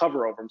additional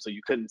cover over them so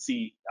you couldn't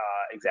see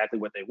exactly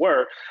what they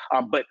were.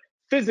 But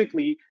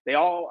physically, they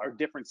all are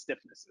different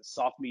stiffnesses,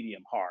 soft,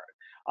 medium, hard.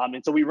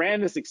 And so we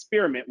ran this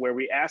experiment where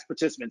we asked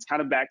participants,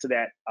 kind of back to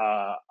that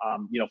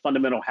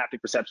fundamental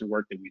haptic perception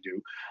work that we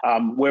do,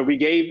 where we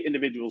gave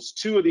individuals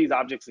two of these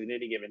objects at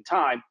any given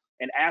time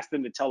and asked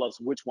them to tell us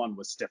which one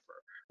was stiffer,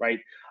 right?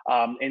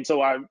 And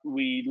so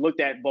we looked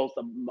at both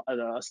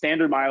a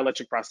standard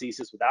myoelectric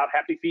prosthesis without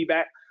haptic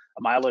feedback,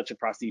 a myoelectric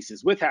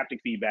prosthesis with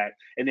haptic feedback,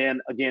 and then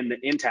again, the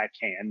intact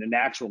hand, the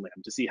natural limb,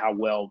 to see how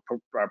well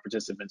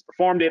participants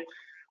performed it.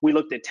 We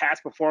looked at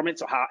task performance,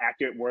 so how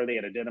accurate were they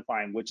at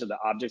identifying which of the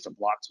objects or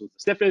blocks was the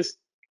stiffest.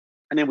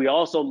 And then we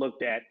also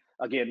looked at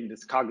again,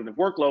 this cognitive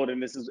workload,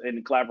 and this is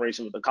in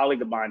collaboration with a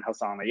colleague of mine,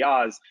 Hassan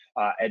Ayaz,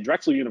 at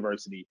Drexel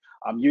University,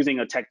 using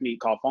a technique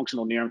called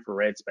functional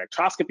near-infrared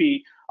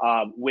spectroscopy,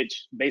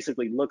 which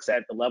basically looks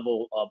at the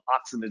level of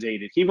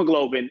oxygenated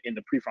hemoglobin in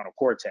the prefrontal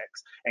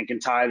cortex and can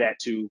tie that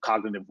to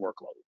cognitive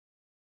workload.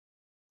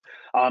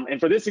 And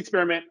for this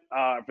experiment,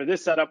 for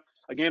this setup,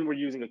 again, we're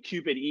using a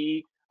Cupid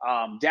E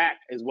DAC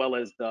as well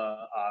as the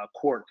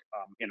Quark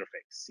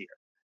interface here.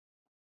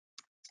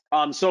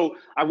 So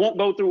I won't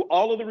go through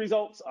all of the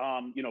results.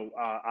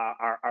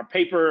 Our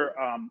paper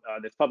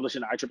that's published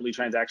in IEEE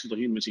Transactional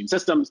Human Machine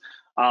Systems,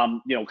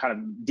 kind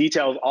of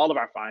details all of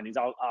our findings.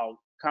 I'll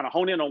kind of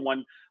hone in on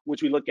one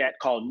which we look at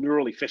called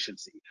neural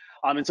efficiency.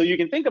 And so you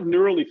can think of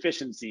neural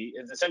efficiency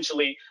as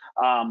essentially,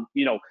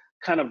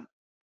 kind of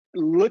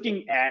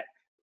looking at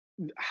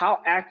how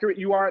accurate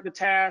you are at the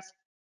task,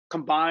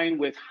 combined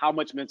with how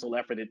much mental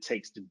effort it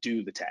takes to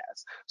do the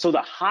task. So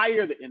the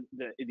higher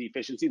the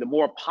efficiency, the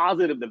more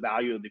positive the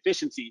value of the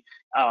efficiency,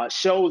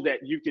 shows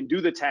that you can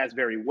do the task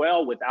very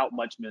well without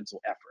much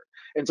mental effort.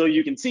 And so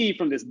you can see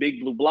from this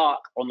big blue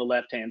block on the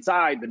left-hand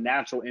side, the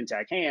natural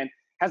intact hand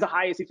has the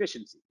highest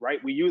efficiency,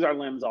 right? We use our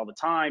limbs all the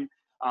time.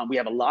 We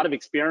have a lot of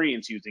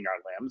experience using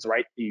our limbs,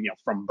 right?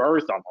 From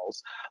birth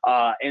almost.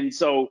 And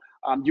so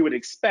you would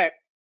expect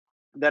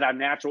that our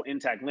natural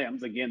intact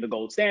limbs, again, the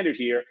gold standard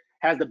here,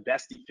 has the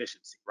best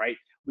efficiency, right?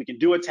 We can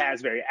do a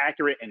task very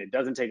accurate and it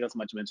doesn't take us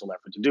much mental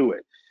effort to do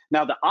it.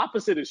 Now, the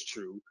opposite is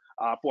true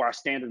for our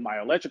standard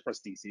myoelectric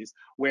prostheses,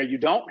 where you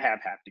don't have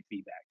haptic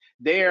feedback.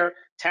 Their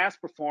task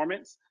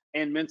performance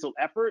and mental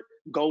effort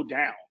go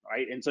down,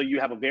 right? And so you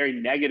have a very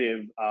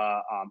negative,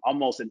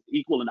 almost an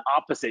equal and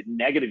opposite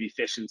negative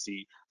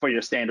efficiency for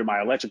your standard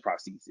myoelectric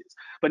prostheses.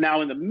 But now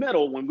in the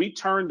middle, when we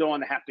turned on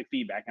the haptic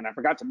feedback, and I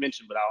forgot to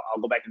mention, but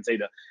I'll go back and say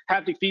the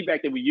haptic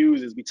feedback that we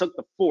use is we took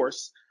the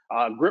force,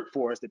 grip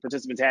force that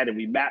participants had, and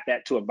we mapped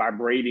that to a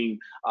vibrating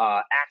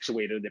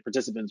actuator that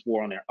participants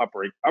wore on their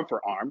upper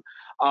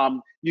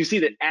arm. You see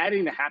that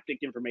adding the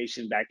haptic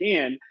information back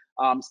in,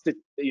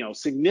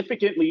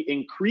 significantly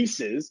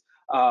increases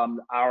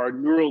our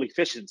neural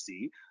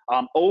efficiency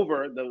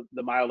over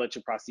the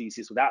myoelectric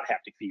prosthesis without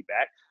haptic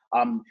feedback.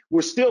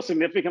 We're still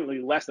significantly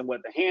less than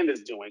what the hand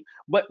is doing,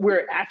 but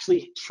we're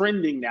actually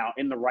trending now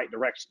in the right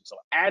direction. So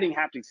adding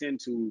haptics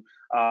into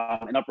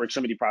an upper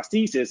extremity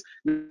prosthesis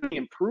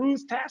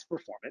improves task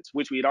performance,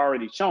 which we had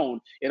already shown.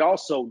 It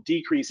also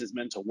decreases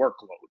mental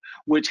workload,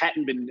 which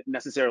hadn't been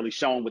necessarily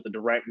shown with the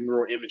direct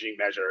neuroimaging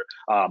measure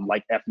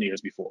like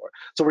FNIRS before.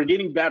 So we're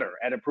getting better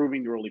at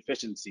improving neural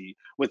efficiency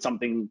with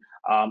something,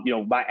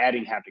 by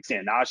adding haptics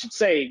in. Now I should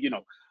say,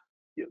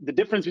 the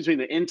difference between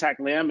the intact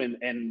limb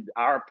and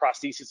our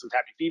prosthesis with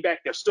haptic feedback,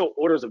 there's still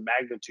orders of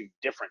magnitude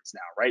difference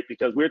now, right?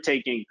 Because we're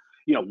taking,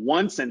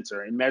 one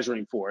sensor and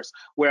measuring force,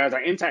 whereas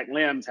our intact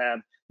limbs have,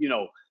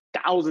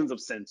 thousands of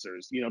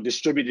sensors,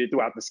 distributed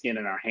throughout the skin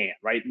in our hand,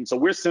 right? And so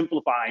we're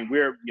simplifying,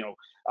 we're,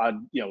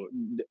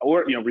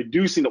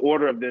 reducing the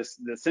order of the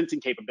sensing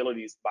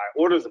capabilities by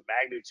orders of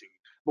magnitude,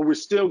 but we're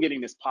still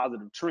getting this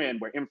positive trend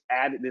where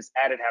this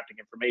added haptic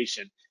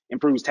information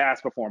improves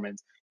task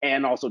performance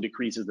and also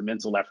decreases the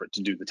mental effort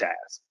to do the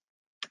task.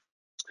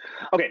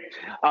 Okay,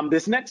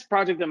 this next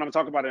project that I'm going to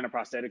talk about in a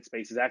prosthetic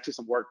space is actually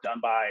some work done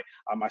by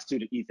my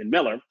student Ethan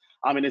Miller,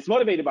 and it's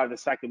motivated by the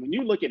fact that when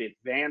you look at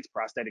advanced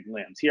prosthetic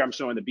limbs, here I'm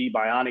showing the B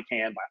Bionic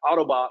hand by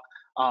Autobot,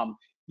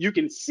 you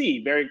can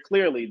see very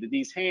clearly that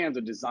these hands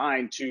are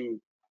designed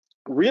to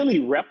really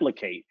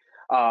replicate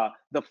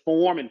the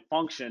form and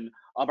function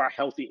of our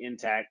healthy,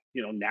 intact,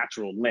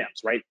 natural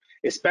limbs, right?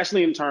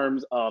 Especially in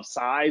terms of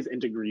size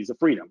and degrees of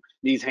freedom.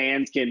 These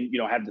hands can,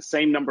 have the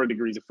same number of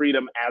degrees of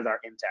freedom as our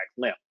intact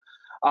limb.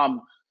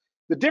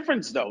 The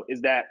difference, though,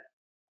 is that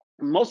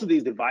most of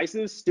these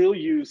devices still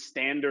use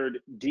standard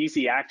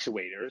DC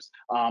actuators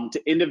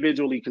to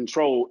individually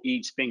control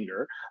each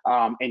finger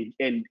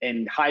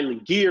and highly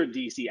geared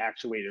DC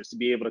actuators to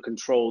be able to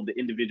control the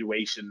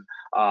individuation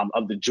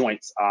of the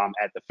joints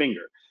at the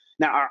finger.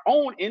 Now, our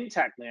own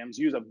intact limbs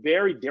use a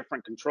very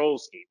different control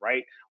scheme,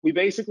 right? We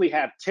basically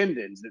have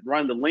tendons that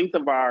run the length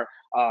of our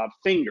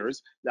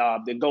fingers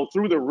that go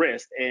through the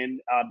wrist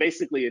and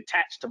basically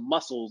attach to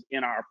muscles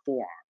in our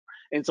forearm.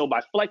 And so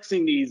by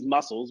flexing these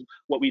muscles,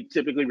 what we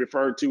typically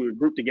refer to or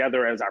group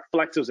together as our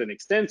flexors and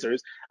extensors,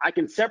 I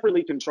can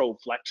separately control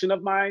flexion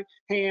of my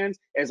hands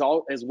as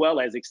well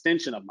as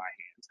extension of my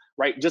hands,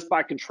 right? Just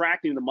by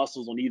contracting the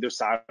muscles on either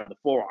side of the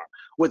forearm.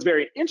 What's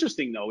very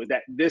interesting, though, is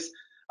that this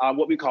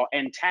what we call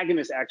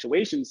antagonist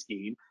actuation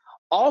scheme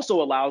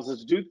also allows us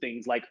to do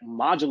things like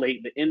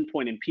modulate the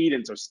endpoint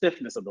impedance or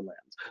stiffness of the limbs.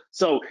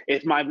 So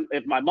if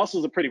my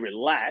muscles are pretty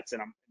relaxed,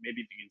 and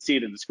maybe if you can see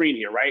it in the screen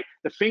here, right?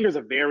 The fingers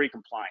are very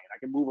compliant. I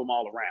can move them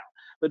all around.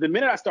 But the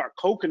minute I start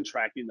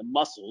co-contracting the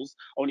muscles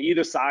on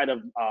either side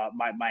of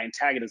my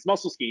antagonist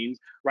muscle schemes,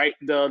 right?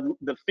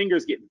 The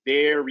fingers get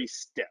very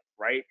stiff,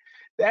 right?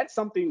 That's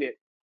something that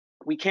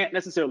we can't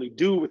necessarily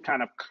do with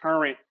kind of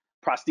current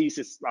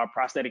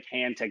prosthetic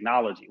hand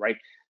technology, right?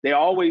 they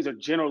always are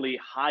generally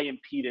high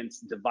impedance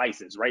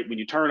devices, right? When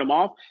you turn them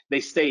off, they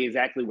stay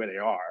exactly where they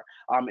are.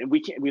 And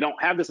we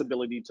don't have this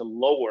ability to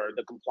lower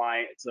the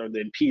compliance or the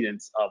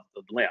impedance of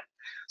the limb.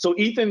 So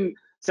Ethan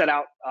set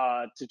out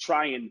to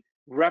try and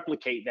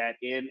replicate that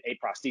in a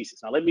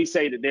prosthesis. Now, let me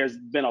say that there's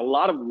been a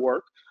lot of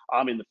work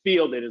in the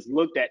field that has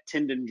looked at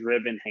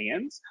tendon-driven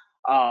hands.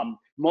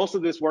 Most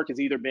of this work has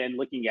either been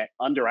looking at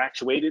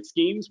under-actuated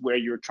schemes where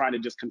you're trying to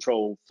just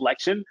control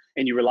flexion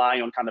and you rely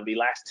on kind of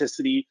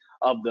elasticity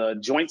of the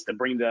joints to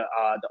bring to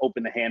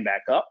open the hand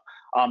back up.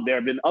 There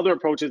have been other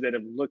approaches that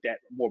have looked at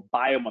more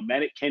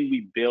biomimetic. Can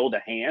we build a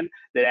hand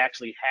that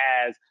actually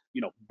has,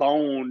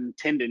 bone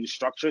tendon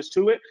structures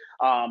to it?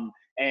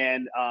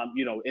 In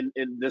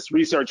this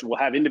research, we'll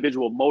have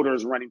individual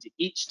motors running to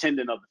each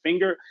tendon of the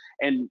finger.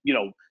 And,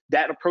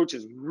 that approach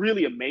is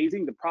really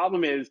amazing. The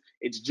problem is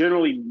it's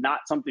generally not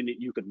something that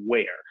you could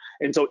wear.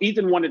 And so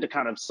Ethan wanted to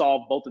kind of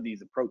solve both of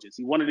these approaches.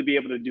 He wanted to be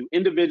able to do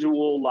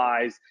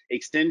individualized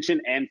extension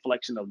and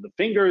flexion of the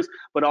fingers,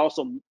 but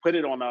also put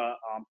it on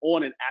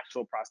an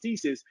actual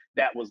prosthesis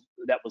that was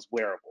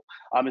wearable.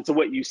 And so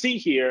what you see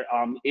here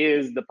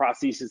is the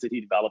prosthesis that he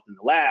developed in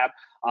the lab.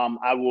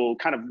 I will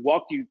kind of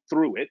walk you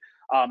through it.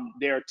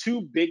 There are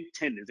two big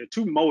tendons, there are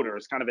two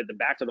motors kind of at the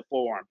back of the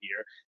forearm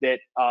here that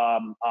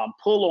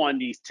pull on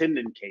these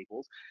tendon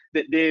cables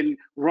that then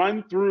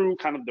run through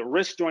kind of the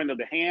wrist joint of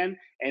the hand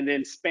and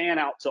then span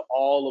out to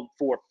all of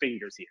 4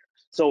 fingers here.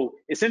 So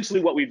essentially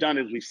what we've done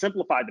is we've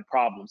simplified the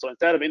problem. So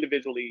instead of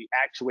individually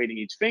actuating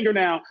each finger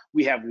now,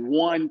 we have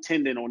one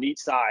tendon on each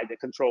side that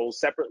controls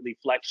separately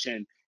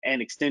flexion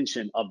and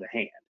extension of the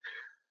hand.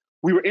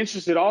 We were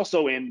interested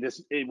also in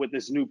this, with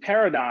this new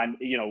paradigm,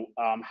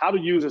 how do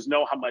users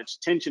know how much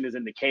tension is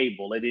in the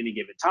cable at any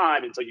given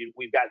time? And so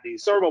we've got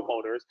these servo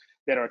motors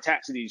that are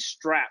attached to these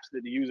straps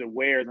that the user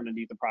wears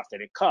underneath the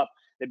prosthetic cup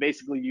that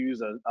basically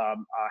use a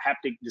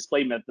haptic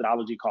display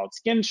methodology called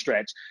skin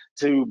stretch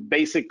to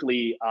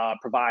basically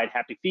provide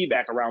haptic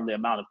feedback around the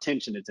amount of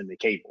tension that's in the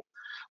cable.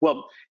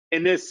 Well,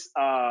 in this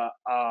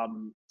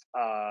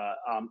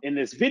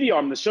video,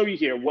 I'm going to show you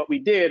here what we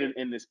did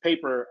in this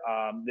paper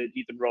that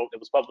Ethan wrote that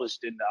was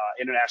published in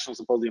International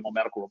Symposium on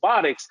Medical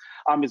Robotics,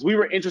 is we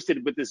were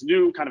interested with this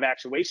new kind of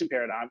actuation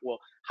paradigm. Well,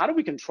 how do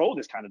we control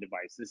this kind of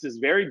device? This is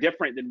very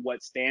different than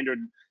what standard,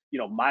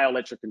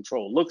 myoelectric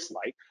control looks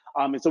like.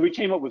 And so we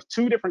came up with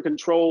 2 different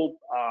control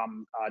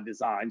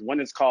designs. One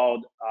is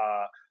called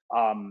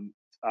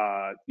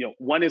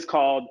one is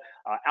called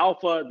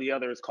alpha, the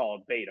other is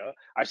called beta.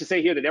 I should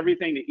say here that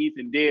everything that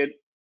Ethan did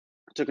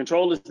to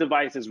control this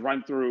device is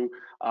run through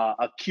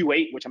a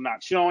Q8, which I'm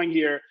not showing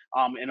here,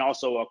 and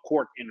also a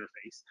Quark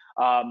interface.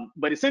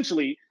 But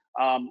essentially,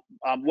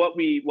 what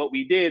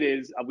we did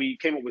is we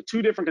came up with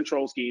 2 different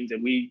control schemes,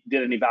 and we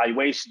did an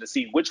evaluation to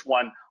see which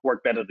one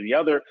worked better than the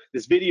other.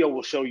 This video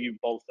will show you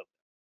both of them.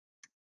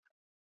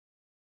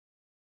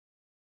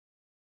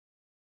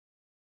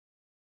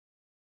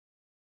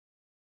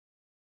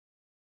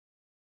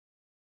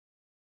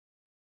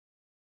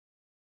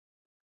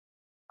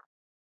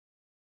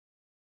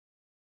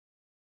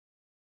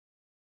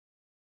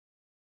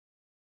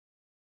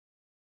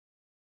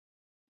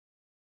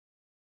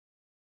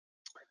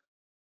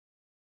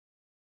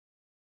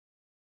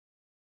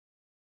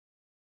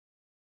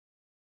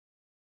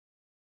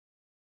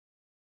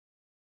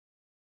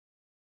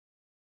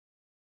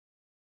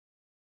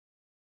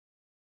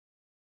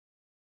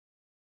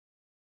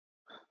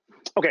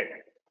 Okay,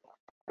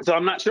 so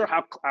I'm not sure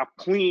how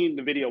clean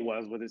the video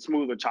was, whether it's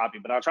smooth or choppy,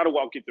 but I'll try to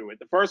walk you through it.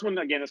 The first one,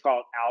 again, is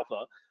called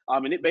Alpha,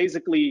 and it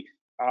basically,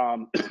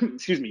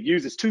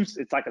 uses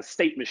it's like a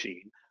state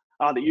machine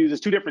that uses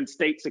 2 different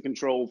states to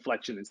control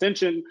flexion and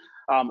extension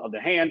of the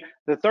hand.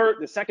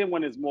 The second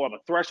one is more of a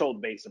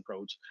threshold-based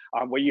approach,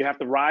 where you have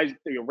to raise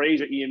your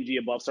EMG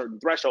above certain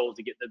thresholds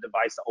to get the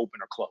device to open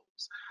or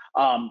close.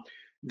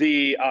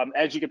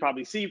 As you can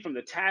probably see from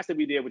the task that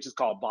we did, which is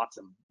called box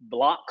and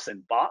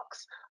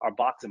blocks,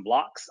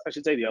 I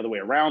should say, the other way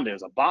around.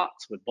 There's a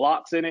box with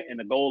blocks in it, and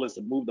the goal is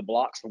to move the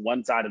blocks from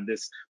one side of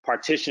this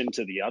partition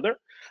to the other.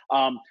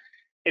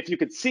 If you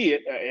could see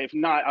it, if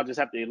not, I'll just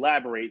have to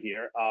elaborate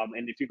here.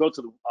 And if you go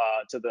to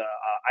the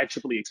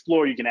IEEE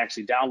Explorer, you can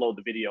actually download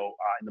the video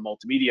in the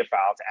multimedia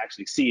file to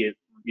actually see it,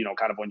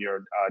 kind of on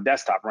your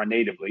desktop, run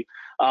natively.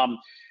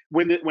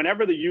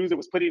 Whenever the user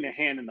was putting their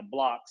hand in the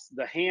blocks,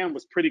 the hand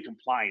was pretty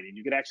compliant, and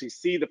you could actually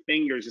see the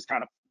fingers just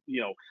kind of,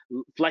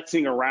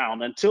 flexing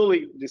around until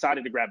they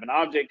decided to grab an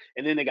object,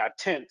 and then they got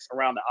tense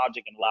around the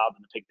object and allowed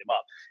them to pick them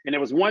up. And there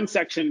was one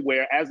section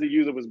where, as the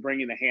user was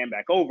bringing the hand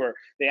back over,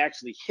 they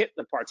actually hit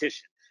the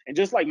partition. And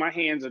just like my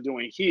hands are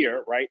doing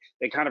here, right,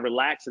 they kind of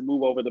relax and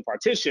move over the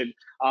partition.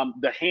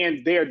 The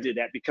hands there did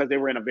that because they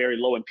were in a very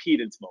low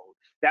impedance mode.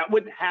 That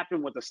wouldn't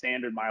happen with a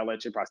standard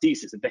myoelectric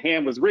prosthesis. If the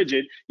hand was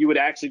rigid, you would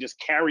actually just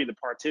carry the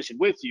partition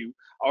with you,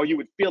 or you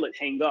would feel it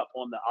hang up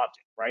on the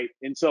object, right?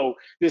 And so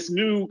this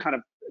new kind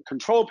of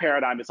control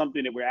paradigm is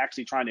something that we're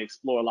actually trying to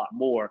explore a lot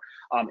more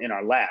in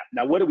our lab.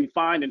 Now, what do we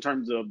find in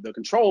terms of the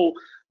control?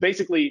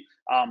 Basically,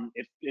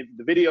 if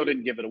the video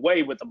didn't give it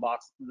away with the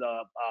box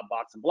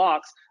and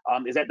blocks,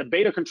 is that the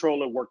beta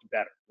controller worked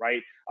better,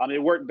 right?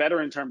 It worked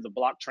better in terms of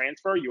block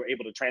transfer. You were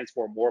able to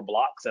transfer more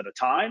blocks at a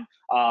time,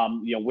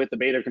 with the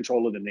beta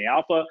controller than the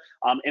alpha,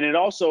 and it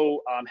also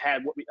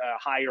had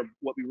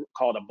what we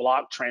called a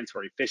block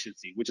transfer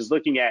efficiency, which is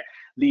looking at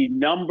the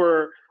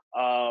number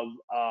of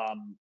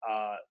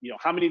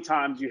how many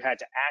times you had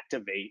to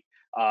activate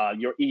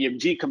your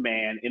EMG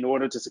command in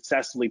order to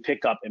successfully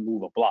pick up and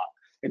move a block.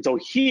 And so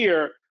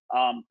here,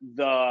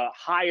 the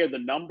higher the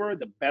number,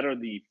 the better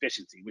the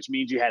efficiency, which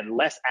means you had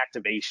less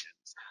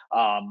activations,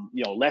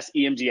 less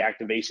EMG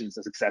activations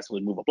to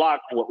successfully move a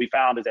block. And what we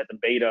found is that the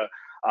beta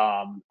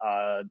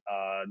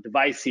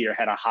device here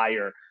had a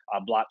higher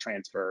block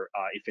transfer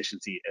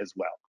efficiency as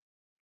well.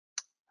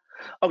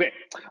 Okay,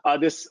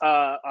 this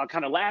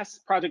kind of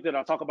last project that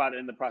I'll talk about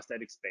in the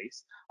prosthetic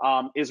space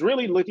is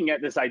really looking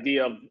at this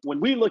idea of when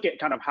we look at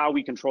kind of how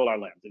we control our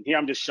limbs. And here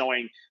I'm just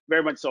showing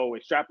very much so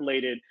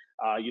extrapolated,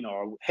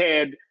 our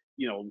head,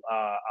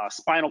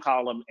 spinal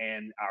column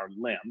and our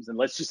limbs. And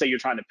let's just say you're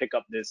trying to pick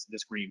up this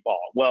green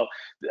ball. Well,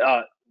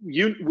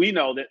 we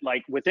know that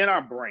like within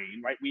our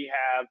brain, right, we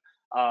have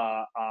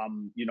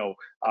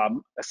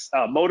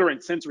motor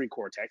and sensory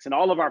cortex, and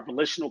all of our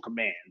volitional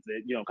commands.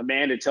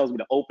 Command that tells me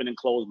to open and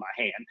close my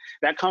hand.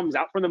 That comes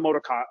out from the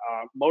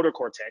motor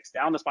cortex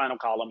down the spinal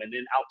column and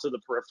then out to the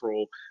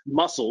peripheral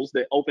muscles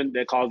that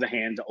cause the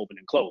hand to open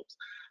and close.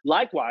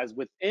 Likewise,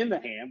 within the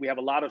hand, we have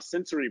a lot of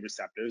sensory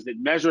receptors that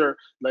measure,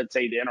 let's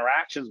say, the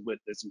interactions with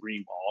this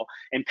green ball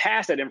and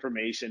pass that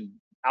information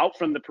out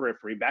from the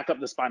periphery, back up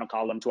the spinal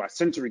column to our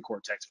sensory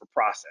cortex for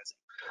processing.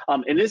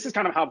 And this is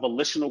kind of how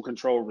volitional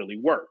control really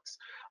works.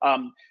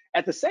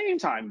 At the same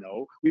time,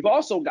 though, we've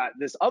also got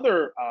this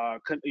other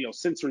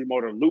sensory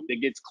motor loop that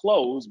gets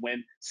closed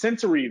when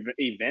sensory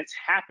events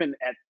happen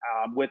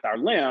with our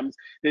limbs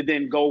that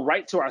then go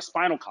right to our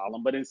spinal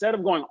column. But instead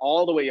of going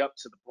all the way up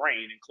to the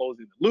brain and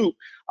closing the loop,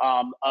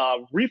 a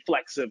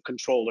reflexive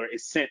controller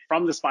is sent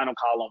from the spinal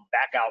column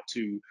back out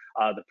to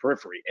the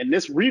periphery. And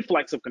this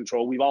reflexive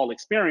control we've all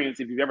experienced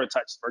if you've ever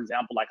touched, for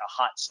example, like a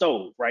hot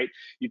stove, right?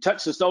 You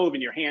touch the stove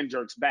and your hand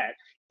jerks back,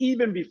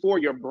 even before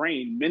your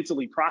brain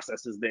mentally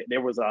processes that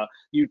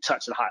you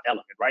touched a hot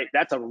element, right?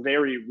 That's a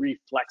very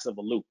reflexive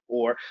loop.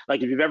 Or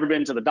like if you've ever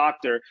been to the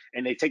doctor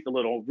and they take the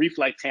little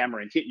reflex hammer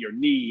and hit your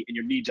knee and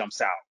your knee jumps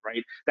out,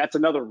 right? That's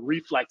another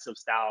reflexive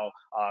style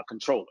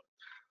controller.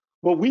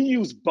 Well, we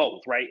use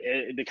both, right?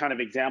 The kind of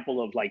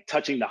example of like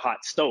touching the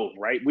hot stove,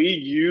 right? We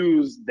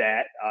use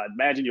that.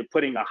 Imagine you're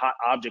putting a hot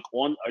object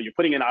on, or you're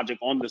putting an object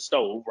on the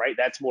stove, right?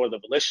 That's more of the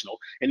volitional.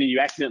 And then you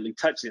accidentally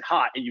touch it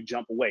hot and you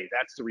jump away.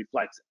 That's the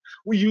reflexive.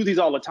 We use these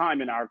all the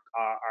time in our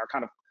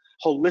kind of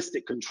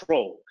holistic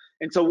control.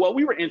 And so what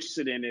we were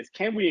interested in is,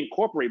 can we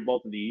incorporate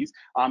both of these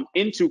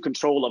into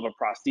control of a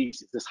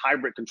prosthesis, this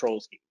hybrid control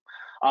scheme?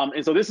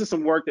 And so this is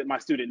some work that my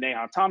student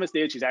Neha Thomas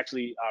did. She's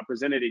actually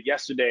presented it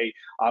yesterday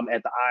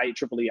at the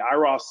IEEE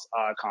IROS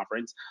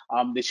conference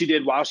that she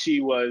did while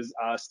she was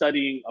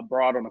studying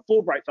abroad on a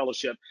Fulbright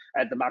fellowship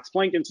at the Max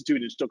Planck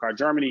Institute in Stuttgart,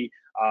 Germany,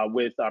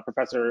 with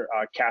Professor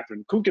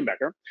Catherine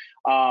Kuchenbecker.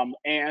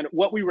 And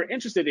what we were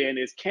interested in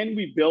is, can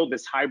we build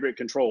this hybrid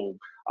control,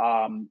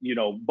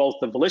 both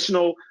the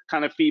volitional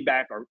kind of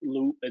feedback or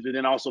loop, and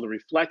then also the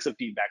reflexive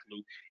feedback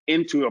loop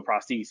into a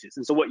prosthesis.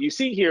 And so what you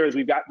see here is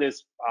we've got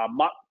this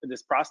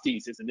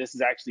prosthesis, and this is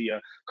actually a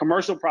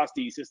commercial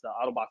prosthesis, the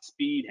Autobot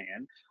Speed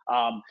hand,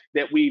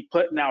 that we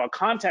put now a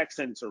contact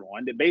sensor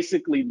on that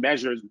basically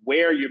measures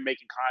where you're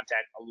making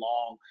contact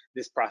along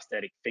this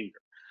prosthetic finger.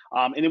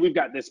 And then we've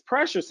got this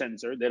pressure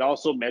sensor that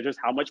also measures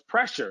how much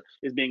pressure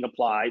is being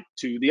applied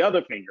to the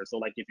other finger. So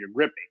like if you're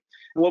gripping.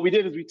 And what we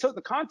did is we took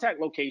the contact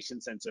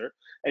location sensor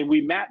and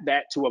we mapped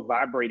that to a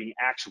vibrating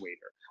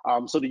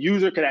actuator. So the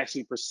user could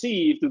actually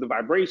perceive through the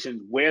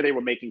vibrations where they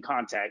were making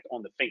contact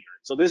on the finger.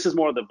 So this is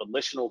more of the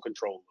volitional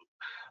control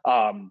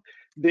loop.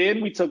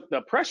 Then we took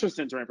the pressure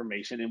sensor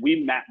information and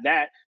we mapped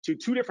that to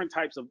two different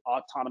types of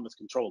autonomous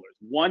controllers.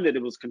 One that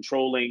it was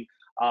controlling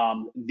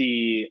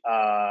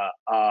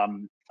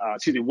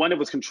one that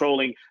was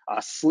controlling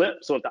slip.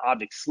 So if the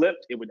object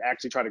slipped, it would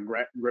actually try to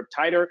grip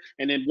tighter.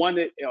 And then one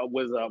that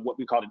was what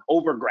we called an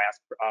overgrasp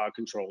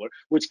controller,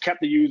 which kept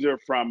the user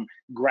from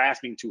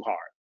grasping too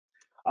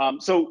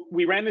hard. So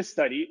we ran this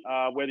study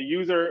where the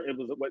user, it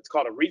was what's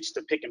called a reach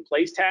to pick and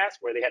place task,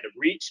 where they had to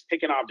reach,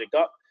 pick an object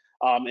up,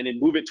 and then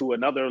move it to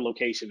another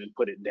location and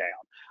put it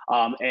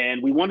down.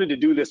 And we wanted to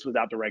do this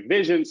without direct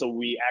vision, so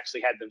we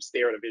actually had them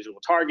stare at a visual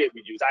target.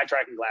 We used eye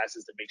tracking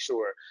glasses to make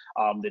sure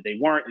that they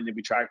weren't, and then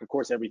we tracked, of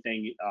course,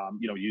 everything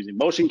using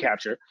motion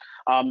capture.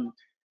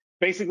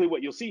 Basically,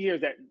 what you'll see here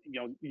is that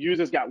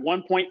users got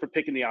 1 point for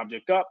picking the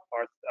object up,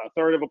 or a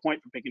third of a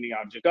point for picking the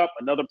object up,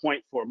 another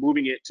point for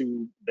moving it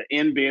to the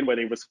end bin where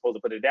they were supposed to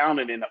put it down,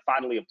 and then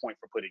finally a point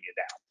for putting it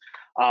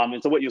down.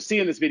 And so what you'll see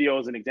in this video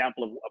is an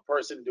example of a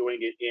person doing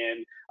it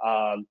in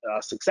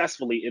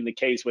successfully in the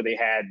case where they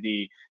had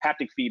the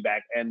haptic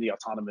feedback and the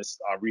autonomous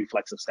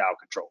reflexive style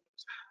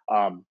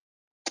controllers.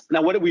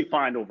 Now, what did we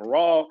find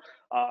overall?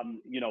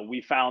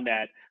 We found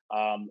that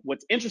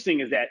what's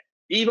interesting is that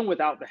even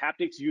without the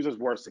haptics, users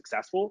were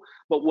successful.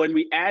 But when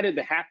we added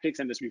the haptics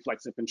and this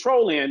reflexive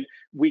control in,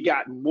 we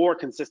got more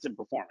consistent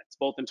performance,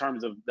 both in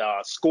terms of the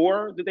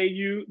score that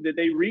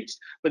they reached,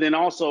 but then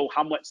also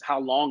how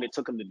long it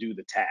took them to do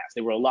the task.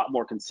 They were a lot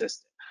more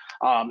consistent.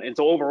 And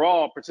so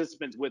overall,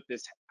 participants with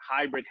this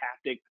hybrid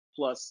haptic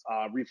plus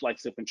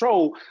reflexive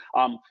control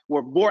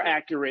were more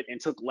accurate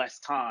and took less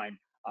time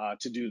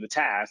to do the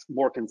task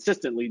more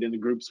consistently than the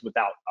groups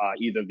without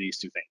either of these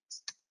two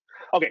things.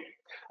 Okay,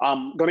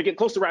 I'm going to get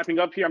close to wrapping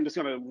up here. I'm just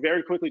going to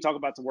very quickly talk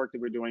about some work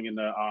that we're doing in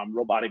the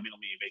robotic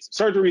minimally invasive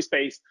surgery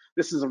space.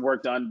 This is some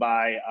work done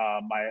by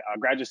my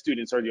graduate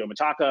student, Sergio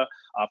Machaca,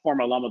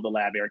 former alum of the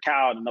lab, Eric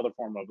Cow, and another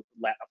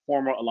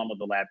former alum of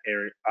the lab,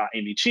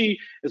 Amy Chi,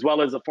 as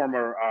well as a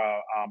former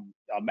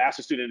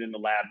master student in the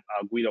lab,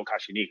 Guido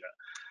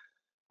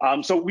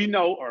Cachiniga. So we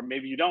know, or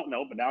maybe you don't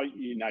know, but now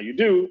you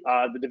do,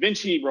 the Da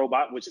Vinci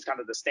robot, which is kind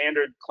of the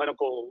standard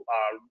clinical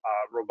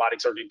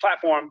robotic surgery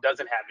platform,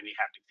 doesn't have any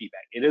haptic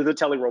feedback. It is a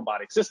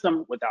telerobotic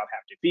system without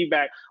haptic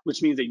feedback,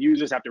 which means that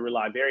users have to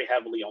rely very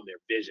heavily on their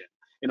vision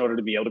in order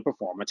to be able to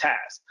perform a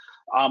task.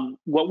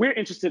 What we're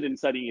interested in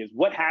studying is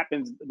what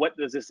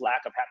does this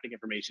lack of haptic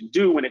information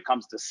do when it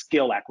comes to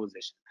skill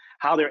acquisition,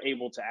 how they're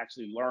able to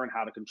actually learn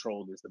how to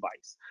control this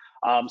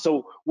device.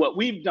 So what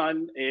we've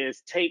done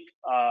is take,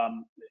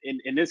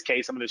 in this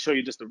case, I'm going to show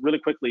you just really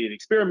quickly an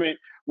experiment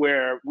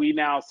where we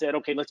now said,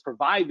 okay, let's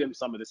provide them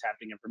some of this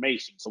haptic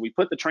information. So we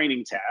put the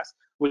training task,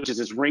 which is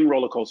this ring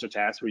roller coaster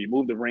task where you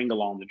move the ring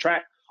along the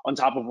track, on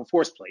top of a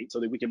force plate so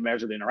that we can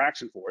measure the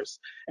interaction force.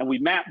 And we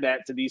map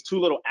that to these two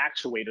little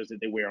actuators that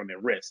they wear on their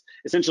wrists.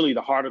 Essentially,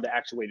 the harder the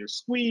actuator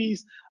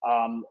squeeze,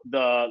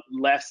 the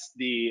less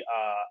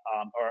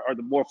or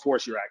the more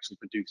force you're actually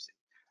producing.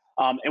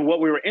 And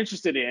what we were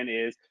interested in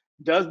is,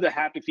 does the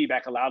haptic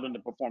feedback allow them to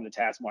perform the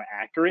task more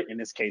accurate, in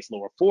this case,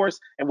 lower force?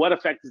 And what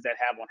effect does that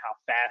have on how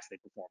fast they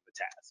perform the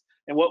task?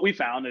 And what we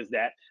found is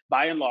that,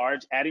 by and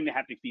large, adding the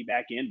haptic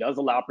feedback in does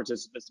allow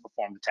participants to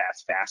perform the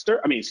task faster,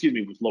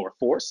 with lower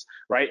force,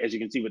 right? As you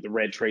can see with the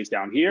red trace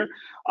down here.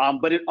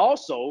 But it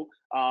also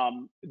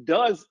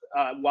does,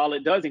 while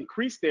it does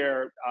increase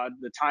the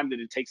time that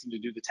it takes them to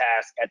do the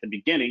task at the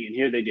beginning, and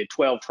here they did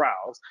 12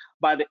 trials,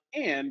 by the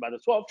end, by the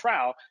 12th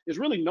trial, there's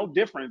really no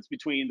difference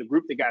between the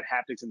group that got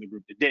haptics and the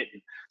group that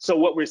didn't. So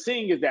what we're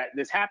seeing is that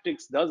this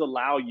haptics does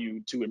allow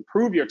you to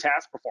improve your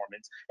task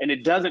performance, and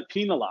it doesn't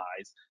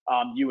penalize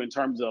you in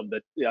terms of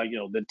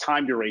the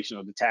time duration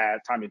of the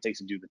time it takes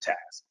to do the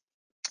task.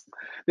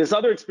 This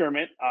other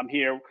experiment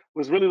here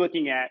was really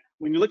looking at,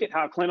 when you look at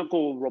how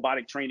clinical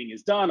robotic training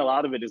is done, a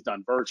lot of it is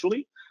done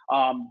virtually,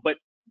 but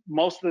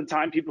most of the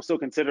time people still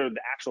consider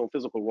the actual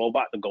physical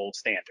robot the gold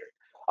standard.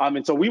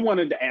 And so we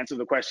wanted to answer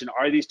the question,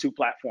 are these two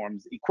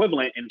platforms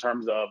equivalent in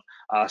terms of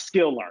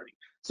skill learning?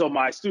 So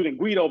my student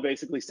Guido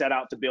basically set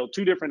out to build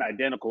two different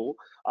identical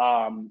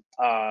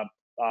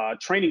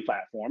training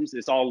platforms.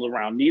 It's all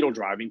around needle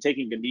driving,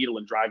 taking a needle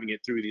and driving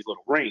it through these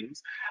little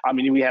rings.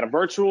 We had a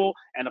virtual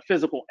and a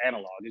physical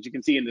analog. As you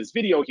can see in this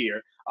video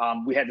here,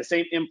 we had the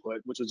same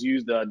input, which was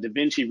used the Da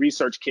Vinci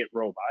Research Kit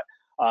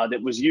robot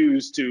that was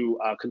used to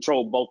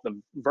control both the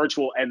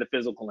virtual and the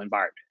physical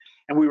environment.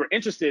 And we were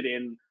interested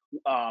in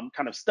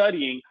kind of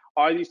studying,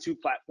 are these two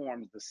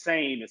platforms the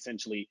same,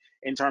 essentially,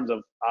 in terms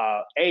of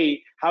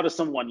A, how does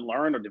someone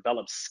learn or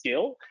develop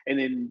skill? And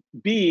then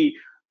B,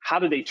 how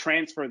do they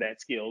transfer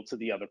that skill to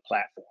the other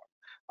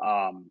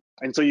platform?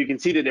 And so you can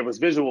see that there was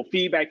visual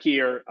feedback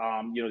here,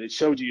 that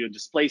showed you your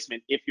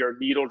displacement if your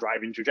needle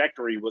driving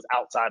trajectory was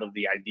outside of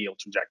the ideal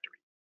trajectory.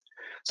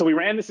 So we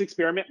ran this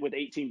experiment with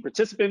 18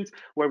 participants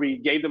where we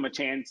gave them a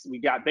chance. We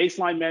got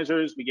baseline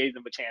measures, we gave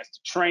them a chance to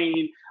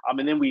train,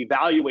 and then we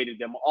evaluated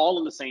them all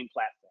on the same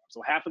platform.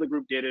 So half of the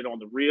group did it on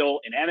the real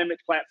inanimate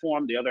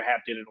platform, the other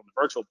half did it on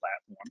the virtual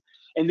platform.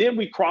 And then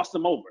we crossed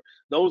them over.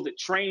 Those that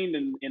trained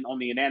on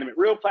the inanimate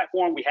real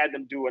platform, we had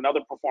them do another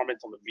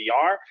performance on the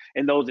VR.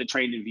 And those that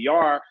trained in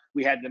VR,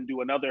 we had them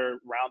do another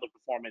round of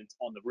performance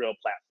on the real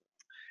platform.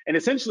 And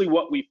essentially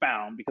what we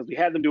found, because we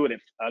had them do it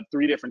at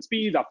 3 different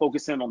speeds, I'll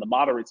focus in on the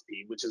moderate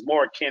speed, which is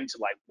more akin to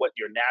like what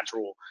your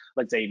natural,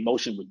 let's say,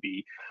 motion would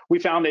be. We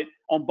found that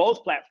on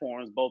both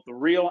platforms, both the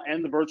real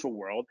and the virtual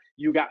world,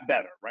 you got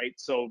better, right?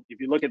 So if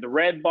you look at the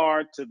red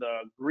bar to the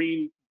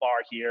green bar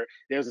here,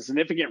 there's a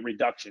significant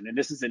reduction, and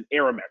this is an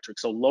error metric,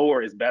 so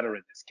lower is better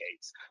in this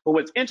case. But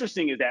what's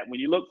interesting is that when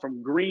you look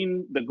from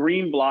the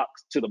green block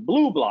to the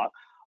blue block,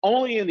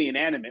 only in the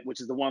inanimate,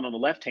 which is the one on the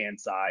left-hand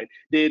side,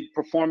 did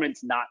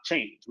performance not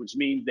change, which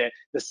means that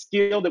the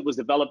skill that was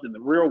developed in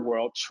the real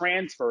world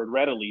transferred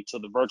readily to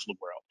the virtual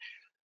world.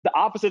 The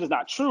opposite is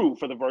not true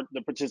for the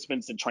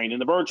participants that train in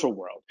the virtual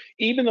world.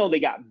 Even though they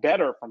got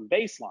better from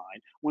baseline,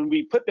 when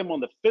we put them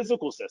on the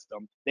physical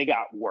system, they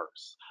got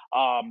worse,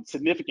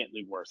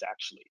 significantly worse,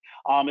 actually.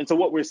 And so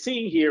what we're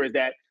seeing here is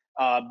that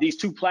these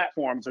two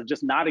platforms are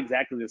just not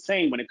exactly the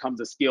same when it comes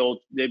to skill.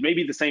 They may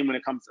be the same when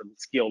it comes to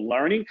skill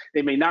learning.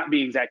 They may not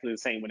be exactly the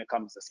same when it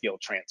comes to skill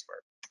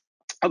transfer.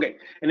 Okay,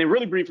 and then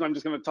really briefly, I'm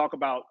just going to talk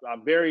about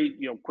very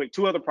quick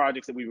two other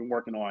projects that we've been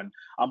working on,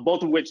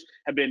 both of which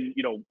have been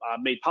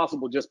made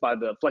possible just by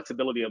the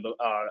flexibility of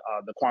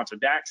the Quanser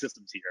DAC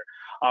systems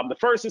here. The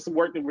first is some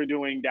work that we're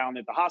doing down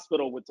at the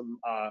hospital with some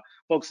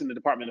folks in the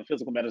Department of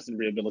Physical Medicine,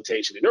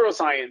 Rehabilitation, and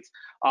Neuroscience,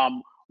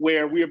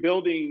 where we are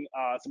building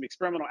some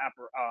experimental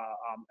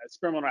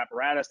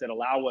apparatus that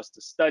allow us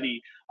to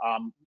study,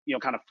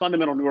 kind of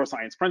fundamental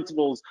neuroscience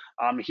principles.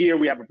 Here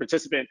we have a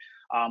participant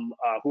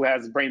who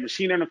has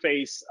brain-machine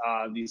interface,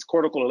 these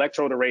cortical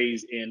electrode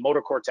arrays in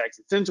motor cortex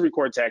and sensory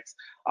cortex.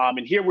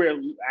 And here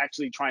we're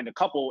actually trying to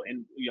couple,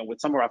 and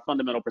with some of our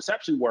fundamental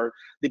perception work,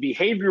 the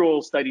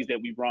behavioral studies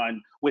that we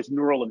run with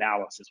neural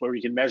analysis, where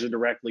we can measure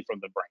directly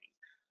from the brain.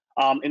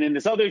 And then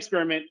this other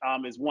experiment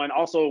is one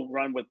also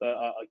run with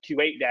a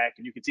Q8 DAC,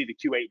 and you can see the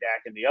Q8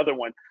 DAC in the other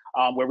one,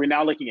 where we're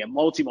now looking at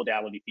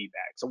multimodality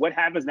feedback. So what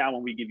happens now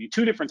when we give you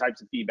two different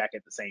types of feedback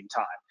at the same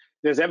time?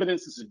 There's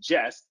evidence to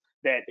suggest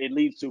that it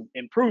leads to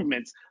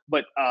improvements,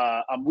 but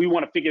we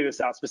want to figure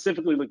this out,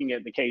 specifically looking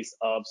at the case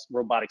of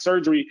robotic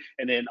surgery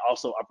and then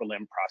also upper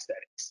limb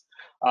prosthetics.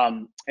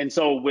 And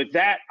so with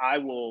that, I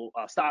will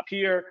stop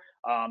here,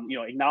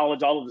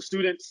 acknowledge all of the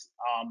students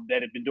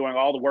that have been doing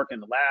all the work in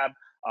the lab.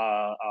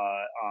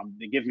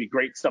 They give me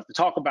great stuff to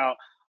talk about.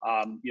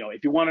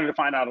 If you wanted to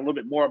find out a little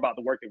bit more about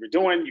the work that we're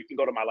doing, you can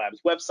go to my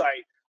lab's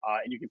website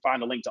and you can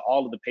find a link to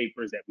all of the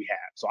papers that we have.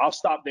 So I'll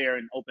stop there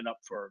and open up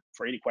for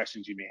any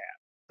questions you may have.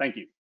 Thank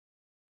you.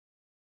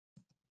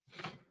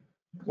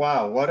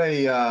 Wow, what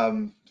a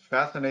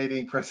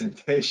fascinating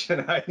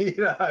presentation. I need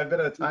a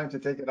bit of time to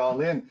take it all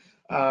in.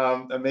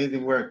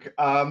 Amazing work.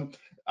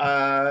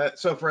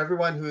 So for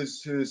everyone who's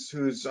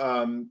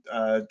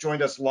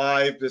joined us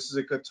live, this is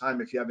a good time.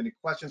 If you have any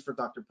questions for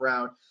Dr.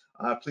 Brown,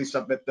 please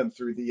submit them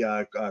through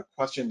the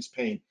questions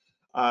pane.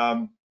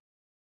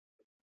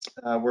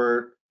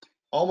 We're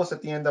almost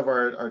at the end of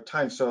our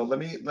time, so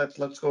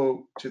let's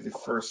go to the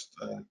first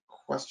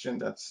question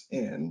that's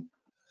in.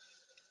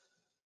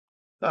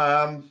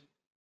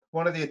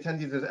 One of the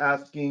attendees is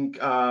asking,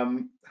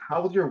 how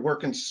will your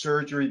work in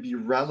surgery be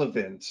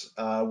relevant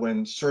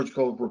when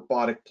surgical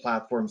robotic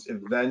platforms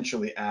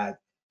eventually add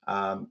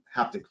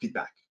haptic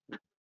feedback?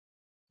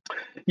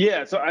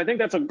 Yeah, so I think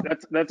that's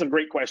a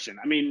great question.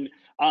 I mean,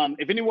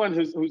 if anyone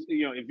who's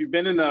if you've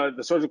been in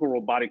the surgical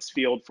robotics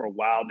field for a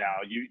while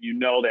now, you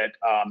know that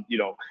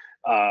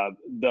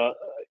the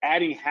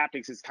adding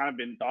haptics has kind of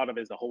been thought of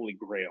as the holy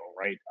grail,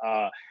 right?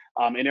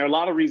 And there are a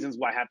lot of reasons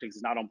why haptics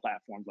is not on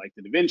platforms like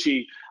the Da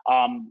Vinci.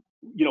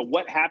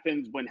 What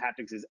happens when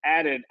haptics is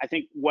added? I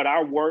think what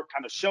our work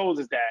kind of shows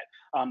is that,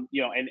 and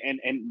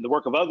the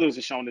work of others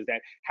has shown is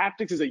that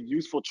haptics is a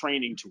useful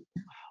training tool.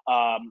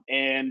 I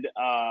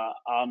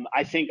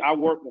think our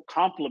work will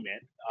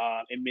complement,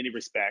 in many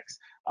respects,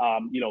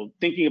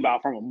 thinking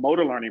about from a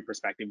motor learning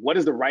perspective, what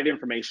is the right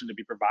information to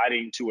be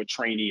providing to a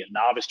trainee, a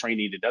novice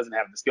trainee that doesn't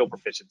have the skill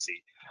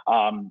proficiency,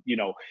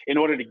 in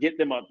order to get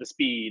them up to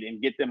speed and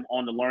get them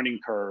on the learning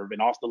curve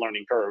and off the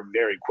learning curve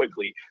very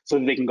quickly so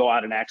that they can go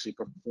out and actually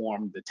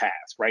perform the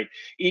task, right?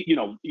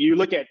 You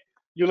look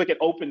at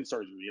open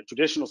surgery, or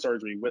traditional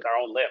surgery with our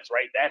own limbs,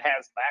 right? That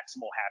has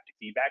maximal haptic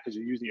feedback because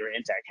you're using your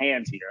intact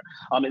hands here.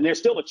 And there's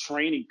still a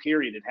training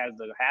period that has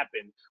to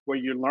happen where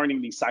you're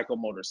learning these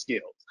psychomotor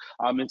skills.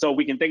 And so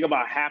we can think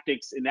about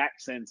haptics in that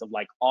sense of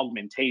like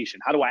augmentation.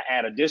 How do I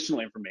add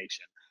additional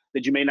information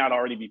that you may not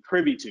already be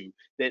privy to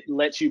that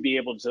lets you be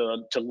able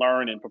to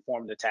learn and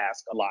perform the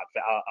task a lot,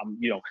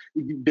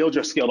 build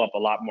your skill up a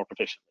lot more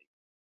proficiently.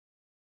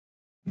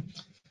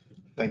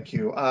 Thank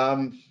you.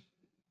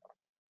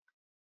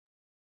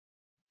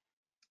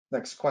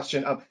 Next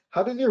question.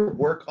 How does your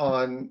work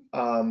on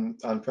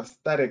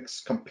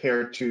prosthetics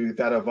compare to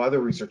that of other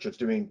researchers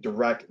doing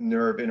direct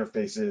nerve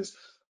interfaces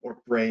or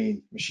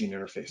brain-machine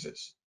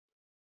interfaces?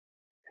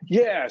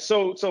 Yeah,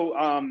 there's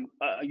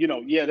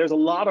a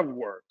lot of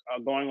work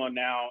going on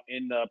now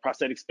in the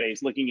prosthetic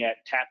space, looking at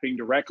tapping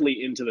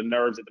directly into the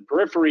nerves at the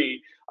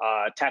periphery,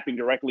 tapping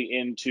directly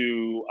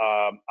into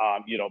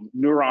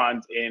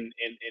neurons in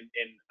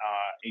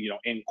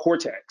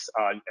cortex.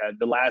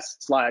 The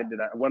last slide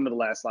one of the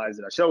last slides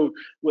that I showed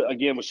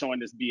again was showing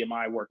this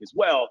BMI work as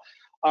well.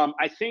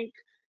 I think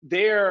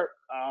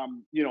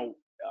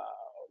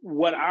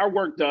what our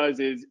work does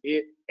is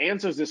it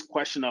answers this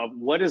question of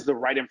what is the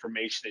right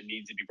information that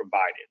needs to be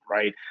provided,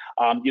 right?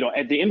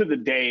 At the end of the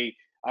day,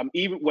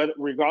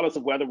 regardless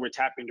of whether we're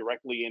tapping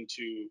directly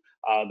into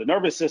the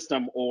nervous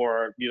system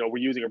or we're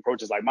using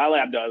approaches like my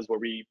lab does, where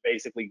we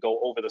basically go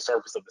over the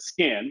surface of the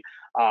skin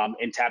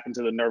and tap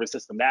into the nervous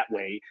system that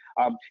way,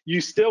 you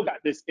still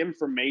got this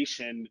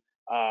information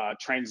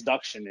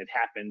transduction that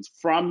happens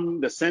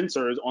from the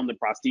sensors on the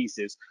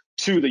prosthesis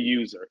to the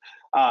user.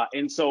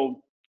 And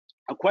so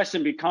a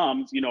question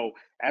becomes, you know,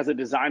 as a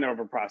designer of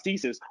a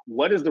prosthesis,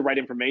 what is the right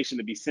information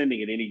to be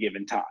sending at any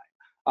given time?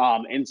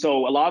 And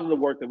so a lot of the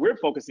work that we're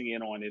focusing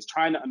in on is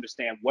trying to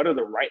understand what are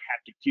the right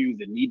haptic cues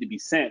that need to be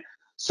sent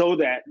so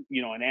that,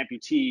 you know, an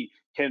amputee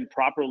can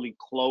properly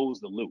close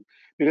the loop.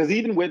 Because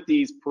even with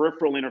these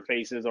peripheral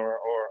interfaces or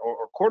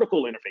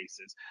cortical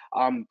interfaces,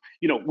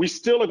 you know, we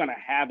still are going to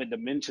have a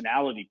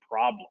dimensionality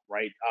problem,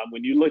 right?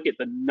 When you look at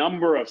the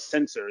number of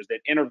sensors that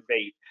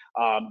innervate,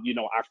 you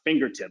know, our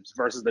fingertips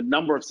versus the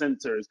number of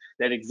sensors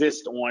that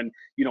exist on,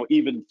 you know,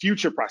 even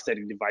future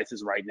prosthetic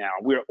devices right now,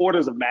 we're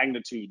orders of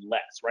magnitude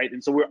less, right?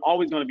 And so we're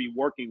always going to be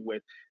working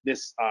with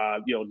this,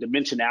 you know,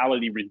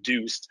 dimensionality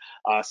reduced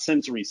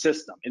sensory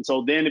system. And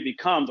so then it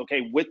becomes,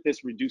 okay, with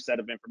this reduced set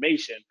of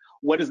information,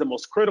 what is the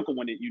most critical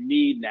one that you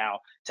need now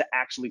to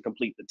actually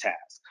complete the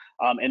task?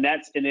 And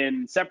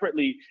then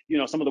separately, you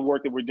know, some of the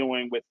work that we're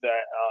doing with the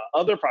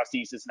other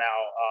prosthesis now,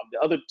 the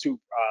other two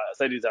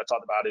studies I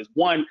talked about is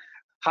one,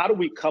 how do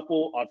we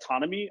couple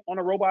autonomy on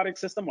a robotic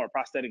system or a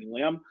prosthetic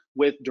limb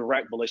with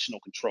direct volitional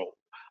control?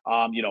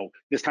 You know,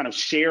 this kind of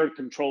shared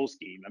control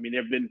scheme. I mean,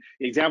 there have been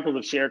examples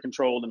of shared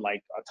control in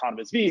like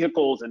autonomous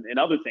vehicles and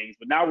other things,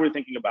 but now we're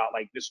thinking about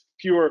like this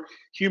pure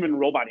human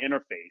robot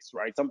interface,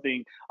 right?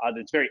 Something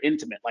that's very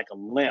intimate, like a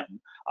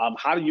limb.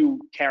 How do you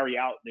carry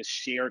out this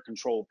shared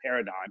control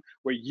paradigm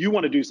where you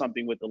want to do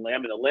something with the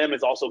limb and the limb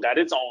has also got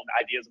its own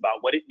ideas about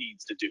what it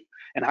needs to do?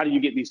 And how do you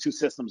get these two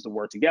systems to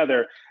work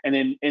together? And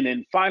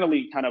then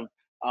finally, kind of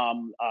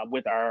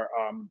with our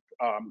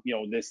you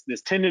know, this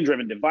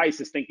tendon-driven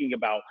device is thinking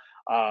about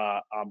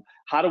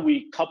how do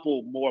we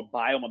couple more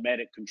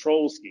biomimetic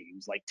control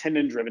schemes like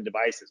tendon-driven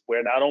devices,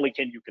 where not only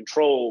can you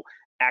control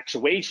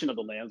actuation of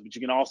the limbs, but you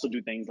can also do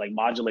things like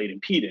modulate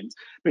impedance,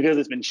 because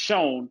it's been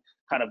shown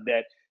kind of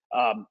that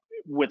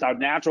with our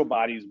natural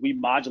bodies, we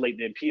modulate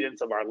the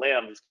impedance of our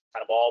limbs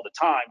kind of all the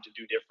time to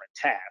do different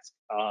tasks.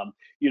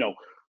 You know,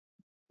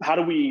 how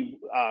do we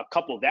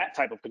couple that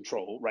type of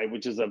control, right,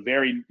 which is a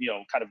very, you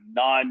know, kind of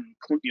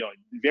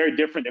very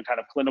different than kind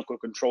of clinical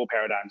control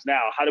paradigms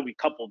now? How do we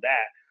couple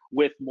that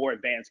with more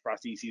advanced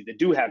prostheses that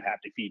do have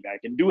haptic feedback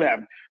and do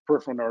have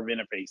peripheral nerve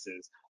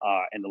interfaces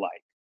and the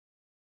like?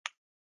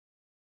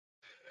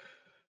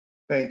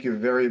 Thank you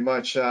very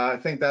much. I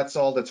think that's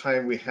all the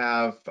time we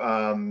have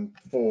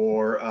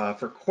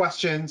for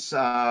questions.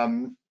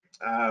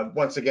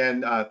 Once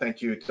again,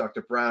 thank you,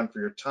 Dr. Brown, for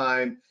your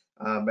time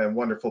and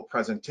wonderful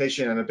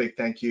presentation, and a big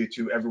thank you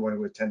to everyone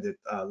who attended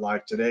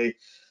live today.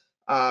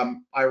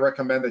 I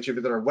recommend that you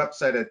visit our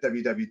website at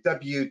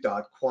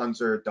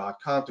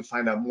www.YOUser.com to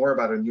find out more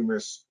about our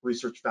numerous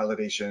research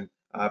validation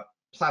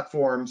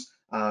platforms,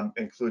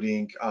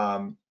 including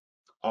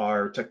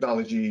our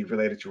technology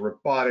related to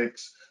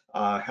robotics,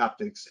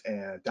 haptics,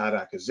 and data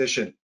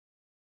acquisition.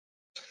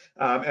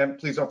 And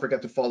please don't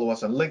forget to follow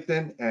us on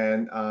LinkedIn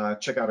and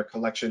check out a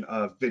collection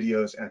of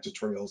videos and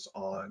tutorials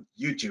on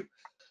YouTube.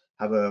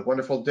 Have a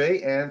wonderful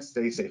day and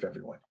stay safe,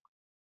 everyone.